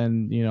from,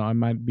 then I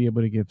might be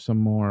able to give some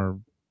more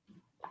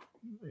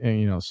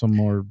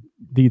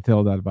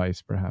detailed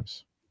advice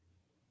perhaps.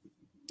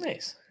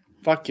 Nice.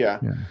 Fuck yeah.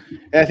 And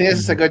I think this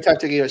is a good time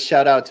to give a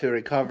shout out to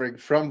Recovering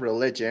from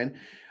Religion.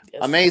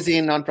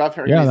 Amazing nonprofit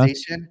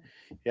organization.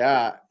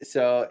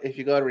 So if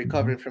you go to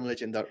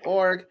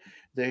recoveringfromreligion.org,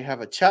 they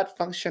have a chat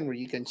function where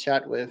you can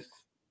chat with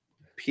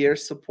peer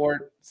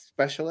support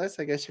specialists,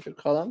 I guess you could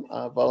call them,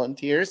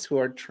 volunteers who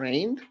are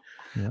trained.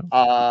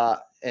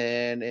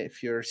 And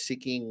if you're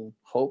seeking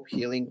hope,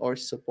 healing, or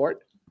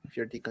support, if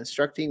you're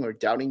deconstructing or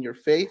doubting your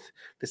faith,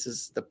 this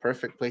is the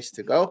perfect place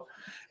to go.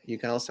 You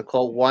can also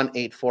call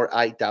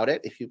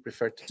 1-84-I-DOUBT-IT if you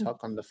prefer to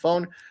talk on the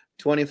phone.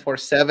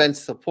 24/7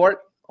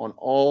 support on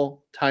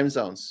all time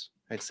zones,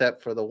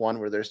 except for the one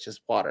where there's just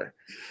water.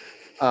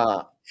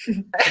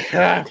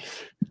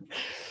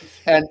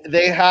 And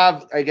they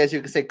have, I guess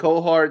you could say,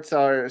 cohorts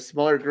or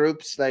smaller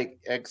groups like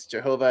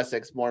ex-Jehovah's,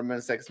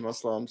 ex-Mormons,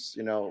 ex-Muslims,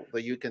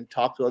 that you can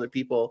talk to other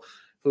people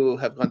who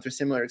have gone through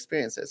similar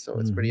experiences. So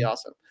it's pretty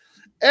awesome.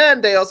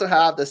 And they also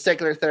have the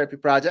Secular Therapy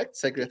Project,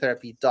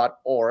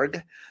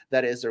 seculartherapy.org.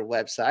 That is their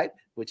website,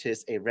 which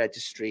is a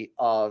registry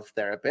of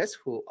therapists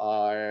who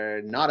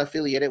are not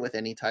affiliated with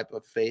any type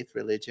of faith,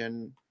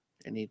 religion,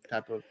 any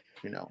type of,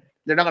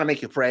 they're not going to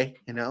make you pray,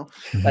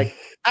 like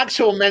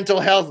actual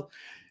mental health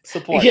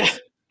support.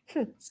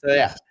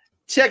 So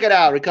check it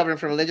out. Recovering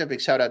from Religion.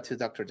 Big shout out to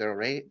Dr. Del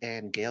Rey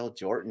and Gail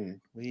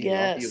Jordan. We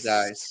love you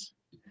guys.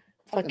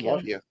 Fucking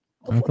love you.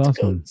 That's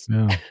awesome.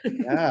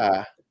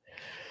 Yeah.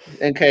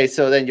 Okay,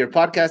 so then your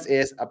podcast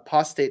is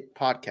Apostate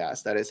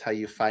Podcast. That is how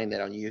you find it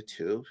on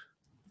YouTube.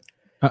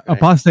 Right?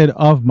 Apostate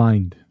of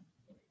Mind.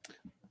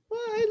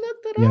 Well, I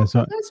looked it up.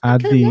 So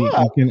you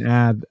can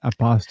add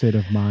Apostate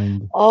of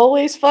Mind.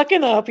 Always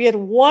fucking up. You had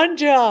one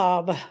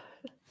job.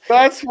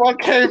 That's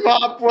what came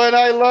up when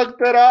I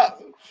looked it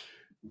up.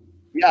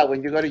 Yeah,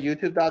 when you go to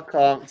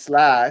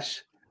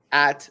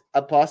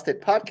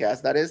youtube.com/@Apostate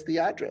Podcast, that is the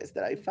address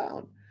that I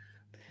found.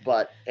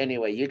 But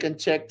anyway, you can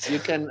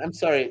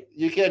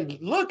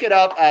look it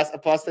up as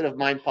Apostate of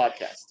Mind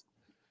Podcast.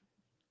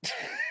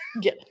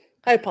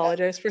 I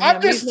apologize for him.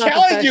 I'm just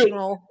telling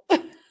you.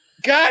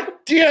 God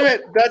damn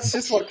it. That's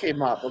just what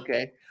came up,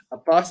 okay?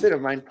 Apostate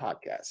of Mind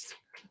Podcast.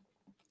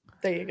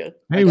 There you go.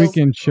 Hey, we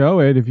can show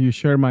it if you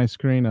share my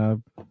screen up.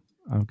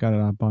 I've got it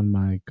up on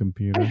my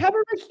computer. I have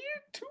it right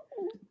here, too.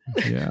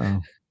 Yeah.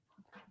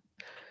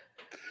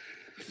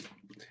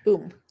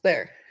 Boom.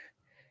 There.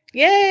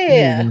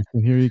 Yeah. So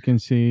here you can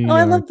see Oh,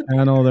 I our love the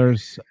channel.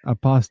 There's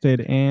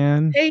Apostate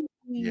Anne. Hey.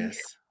 Yes.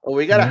 Oh,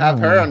 we gotta have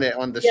her on the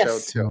show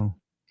Yes. too. So,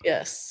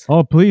 Yes.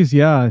 oh, please,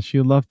 yeah,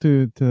 she'd love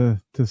to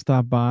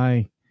stop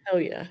by. Oh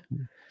yeah.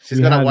 She's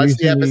We gonna had watch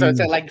the episodes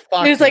recently- and like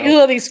fuck. It's like,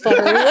 no. oh, these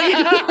fuckers.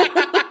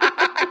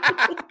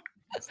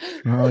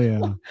 Oh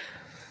yeah,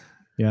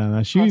 yeah.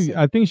 Now she, Awesome.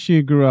 I think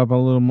she grew up a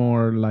little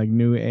more like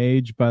New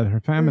Age, but her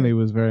family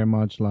was very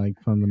much like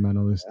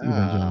fundamentalist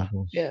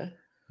evangelicals. Yeah.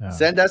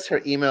 Send us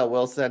her email.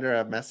 We'll send her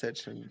a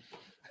message.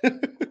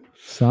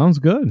 Sounds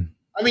good.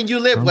 I mean, you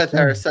live Sounds with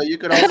her, good. so you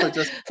could also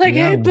just. It's like,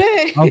 Yeah. hey,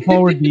 babe. I'll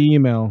forward the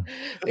email.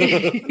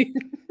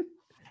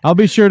 I'll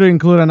be sure to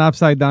include an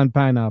upside down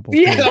pineapple.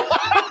 Yeah. too.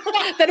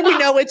 Then we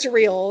know it's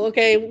real.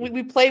 Okay.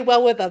 We play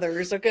well with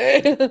others.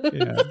 Okay.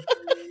 Yeah.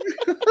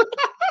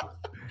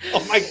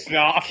 Oh my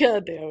god.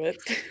 God damn it.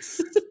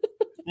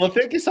 Well,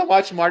 thank you so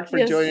much, Mark, for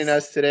Yes. joining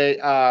us today.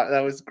 That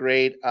was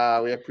great.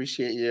 We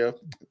appreciate you.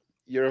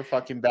 You're a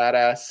fucking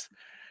badass.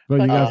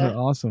 But you guys Yeah. are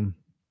awesome.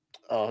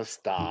 Oh,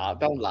 stop!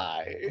 Don't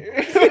lie.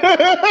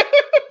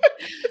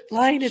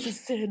 Lying is a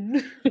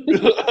sin.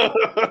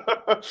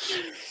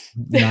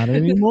 Not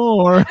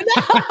anymore.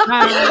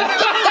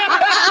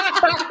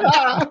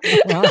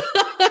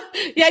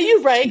 Yeah,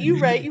 you're right. You're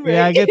right. You're right.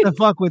 Yeah, get the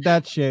fuck with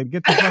that shit.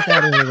 Get the fuck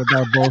out of here with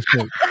that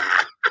bullshit.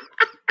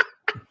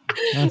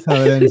 That's how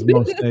it ends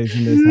most days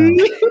in this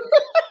house.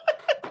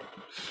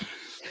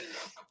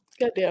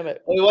 God damn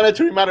it. We wanted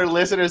to remind our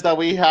listeners that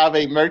we have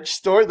a merch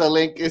store. The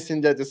link is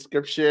in the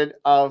description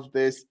of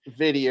this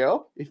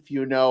video. If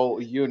you know,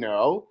 you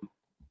know.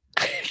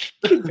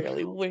 You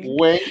barely wink.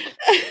 Wink.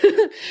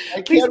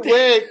 I can't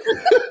wink.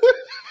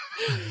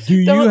 Do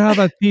you Don't- have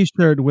a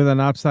T-shirt with an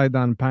upside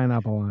down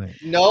pineapple on it?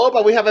 No,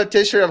 but we have a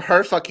t-shirt of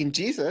her fucking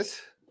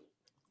Jesus.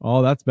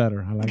 Oh, that's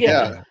better. I like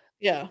Yeah. that.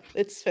 Yeah,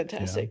 it's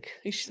fantastic.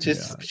 You should-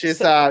 She's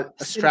So-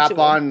 a strap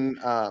on.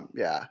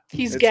 Yeah.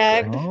 He's It's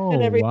gagged Oh,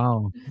 and everything.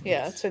 wow.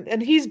 Yeah,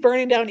 and he's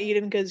burning down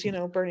Eden because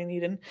burning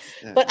Eden.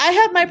 Yeah. But I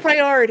have my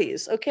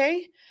priorities.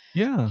 Okay.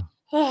 Yeah.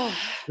 Sure,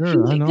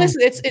 Sure, I know.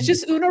 Listen, it's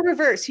just Uno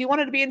reverse. He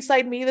wanted to be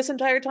inside me this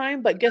entire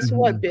time, but guess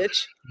what,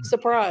 bitch?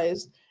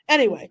 Surprise.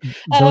 Anyway,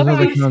 Those are the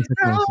please-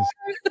 consequences.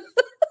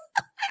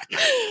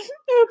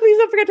 Please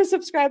don't forget to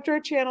subscribe to our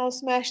channel,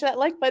 smash that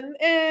like button,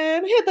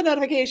 and hit the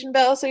notification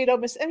bell so you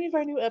don't miss any of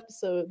our new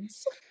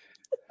episodes.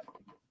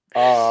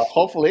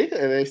 Hopefully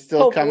they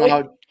still come Hopefully.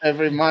 out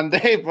every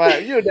Monday,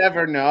 but you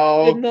never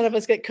know. If none of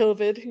us get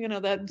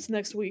COVID, that's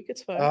next week.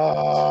 It's fine.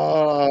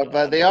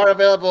 But they are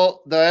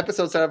available. The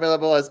episodes are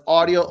available as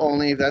audio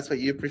only if that's what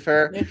you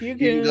prefer. If you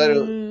You can.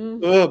 can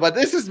go but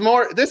this is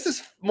more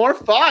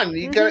fun.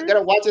 You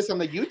gotta watch this on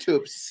the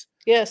YouTubes.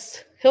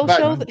 Yes, he'll But-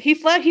 show that he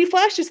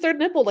flashed his third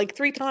nipple like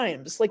 3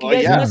 times. Like you Oh,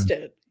 guys yeah. missed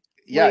it.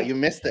 Yeah, Like- you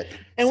missed it.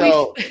 And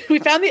So we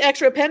found the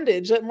extra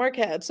appendage that Mark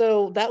had,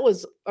 so that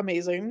was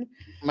amazing.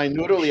 my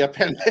noodly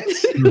appendage.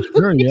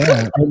 Sure,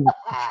 yeah. And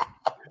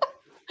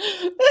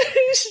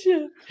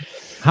Shit.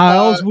 how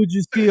else would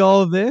you see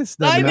all of this?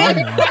 I That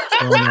know.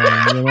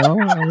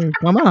 Melanie, I mean,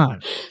 come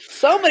on.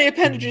 So many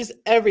appendages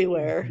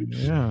everywhere.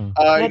 Yeah. You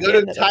God go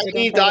damn to that upside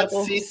down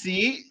pineapple.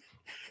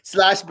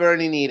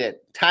 tiny.cc/burning Eden.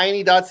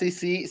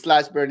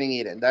 Tiny.cc/burning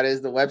Eden. That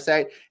is the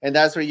website, and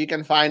that's where you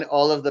can find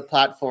all of the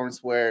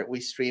platforms where we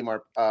stream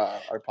our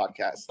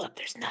podcast. But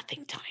there's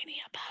nothing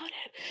tiny about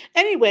it.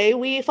 Anyway,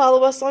 we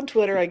follow us on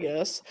Twitter, I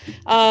guess.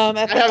 I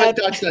haven't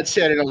touched that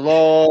shit in a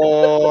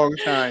long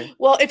time.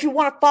 Well, if you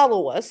want to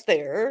follow us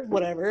there,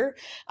 whatever,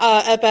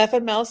 at Baph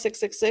and Mel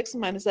 666,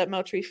 mine is at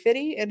Meltree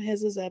Fitty, and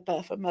his is at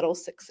Baph and Metal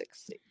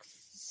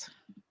 666.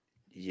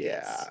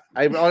 Yeah,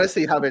 I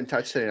honestly haven't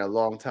touched it in a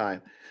long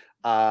time.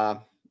 The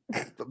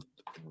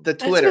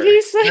That's Twitter. what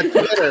he said.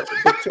 The Twitter.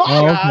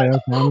 Oh, okay.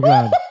 I'm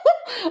glad.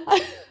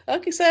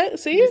 Okay, so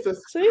see,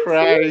 Jesus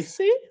Christ.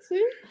 see.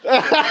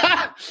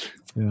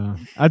 Yeah.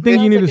 I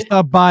think you need to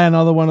stop by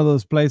another one of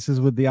those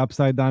places with the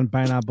upside down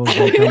pineapples.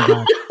 And come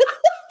back.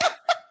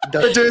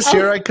 Duchess,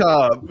 here I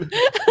come.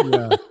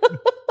 Yeah.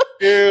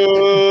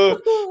 Ew.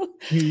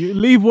 You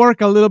leave work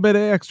a little bit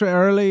extra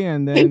early,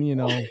 and then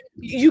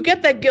You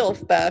get that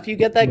gilf, Baph. You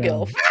get that Yeah.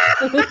 gilf.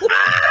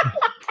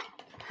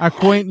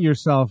 acquaint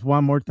yourself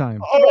one more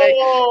time.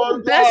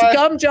 Oh, Best God.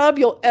 gum job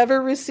you'll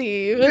ever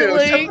receive. Ew, shut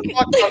Like, the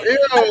fuck up.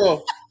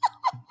 Ew.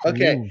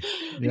 Okay. Ooh,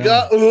 You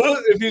yeah.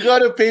 if you go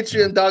to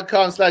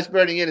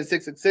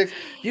patreon.com/burning-in-666,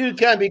 you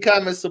can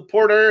become a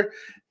supporter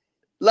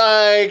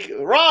like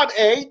Ron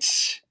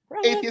H,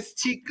 right. Atheist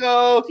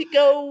Chico,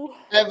 Go,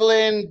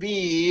 Evelyn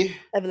B,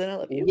 Evelyn. I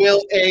love you.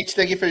 Will H.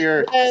 Thank you for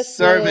your Yes,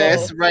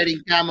 service Will. riding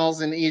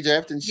camels in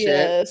Egypt and shit.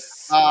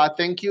 Yes.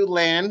 Thank you,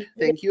 Land.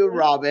 Thank you,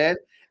 Robin.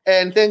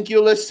 And thank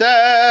you,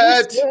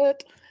 Lisette.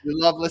 Lisette. We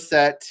love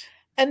Lisette.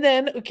 And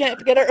then we can't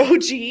forget our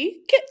OG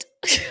Kit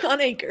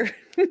on Anchor.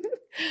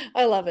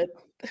 I love it.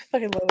 I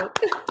fucking love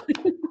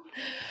it.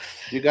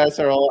 You guys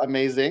are all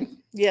amazing.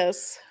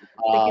 Yes.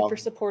 Thank you for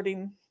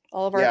supporting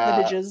all of our yeah.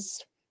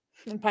 appendages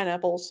and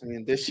pineapples. I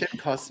mean, this shit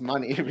costs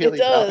money. It really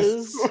It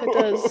does. It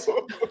does.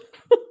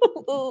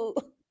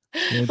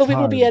 It's But we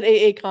will be hard. at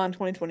AACon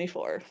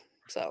 2024.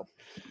 So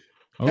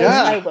Okay.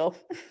 Yeah. I will.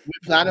 We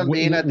plan on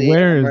being at the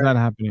Where is that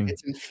happening?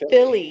 It's in Philly.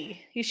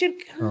 Philly, you should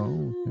Oh,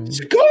 come. okay.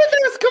 So go with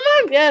us. Come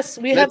on. Yes,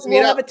 we'll meet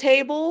have up. a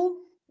table.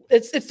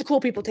 It's the cool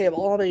people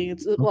table. I mean,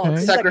 it's Okay.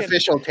 it's the second.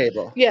 Sacrificial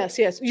table. Yes.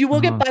 You will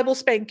get Uh-huh. Bible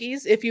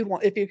spankies if you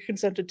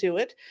consented to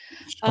it.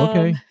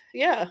 Okay.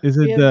 Yeah. Is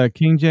it the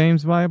King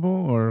James Bible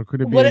or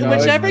could it be another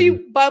whichever Bible?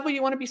 Bible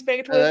you want to be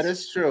spanked with? That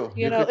is true.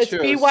 You You know, could it's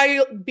choose.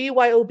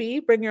 BYOB.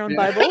 Bring your own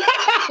Yeah. Bible.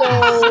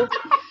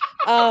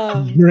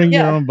 So, Bring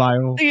your yeah. own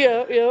Bible.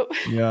 Yeah.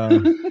 Yeah.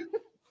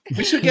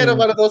 We should get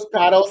one of those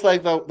paddles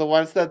like the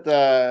ones that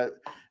the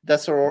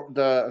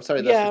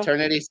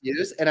fraternities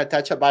use and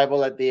attach a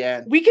Bible at the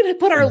end. We can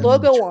put our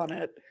logo on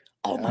it.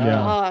 Oh my Yeah.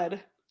 God.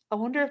 I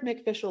wonder if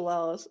Make Fish will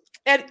allow us.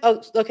 And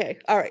okay.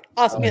 All right.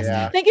 Awesome. Oh, Yes.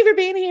 yeah. Thank you for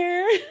being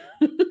here.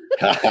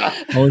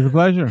 Always a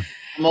pleasure.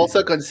 I'm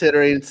also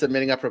considering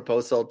submitting a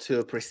proposal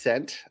to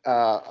present.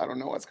 I don't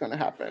know what's going to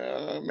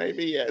happen.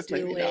 Maybe yes,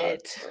 maybe not.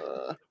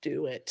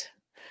 Do it.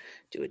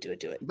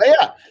 But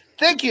yeah,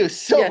 thank you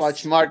so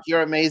much, Mark.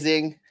 You're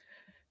amazing.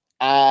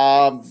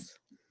 That's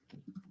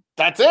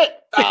it.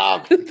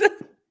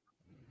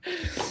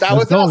 That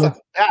was awesome.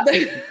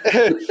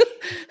 Yeah.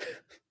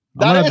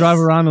 I'm gonna drive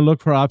around and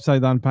look for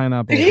upside down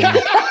pineapples.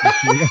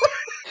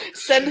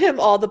 Send him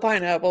all the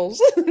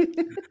pineapples.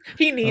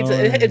 He needs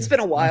it. It's been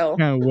a while. I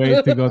can't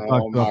wait to go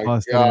talk to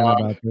Apostate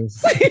about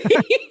this.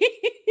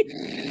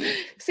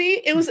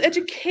 See, it was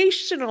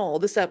educational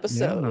this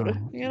episode.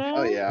 Yeah. You know?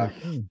 Oh yeah.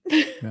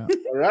 Yeah.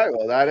 All right.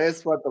 Well, that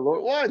is what the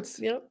Lord wants.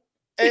 Yep.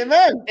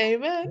 Amen.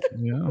 Amen.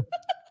 Yeah.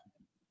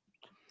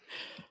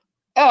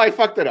 Oh, I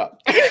fucked it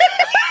up.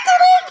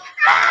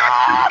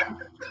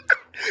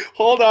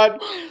 Hold on.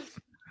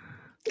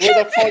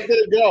 Where the fuck did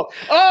it go?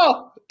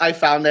 Oh, I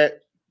found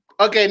it.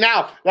 Okay,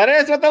 now that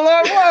is what the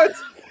Lord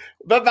wants.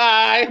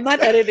 Bye-bye. I'm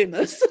not editing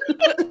this.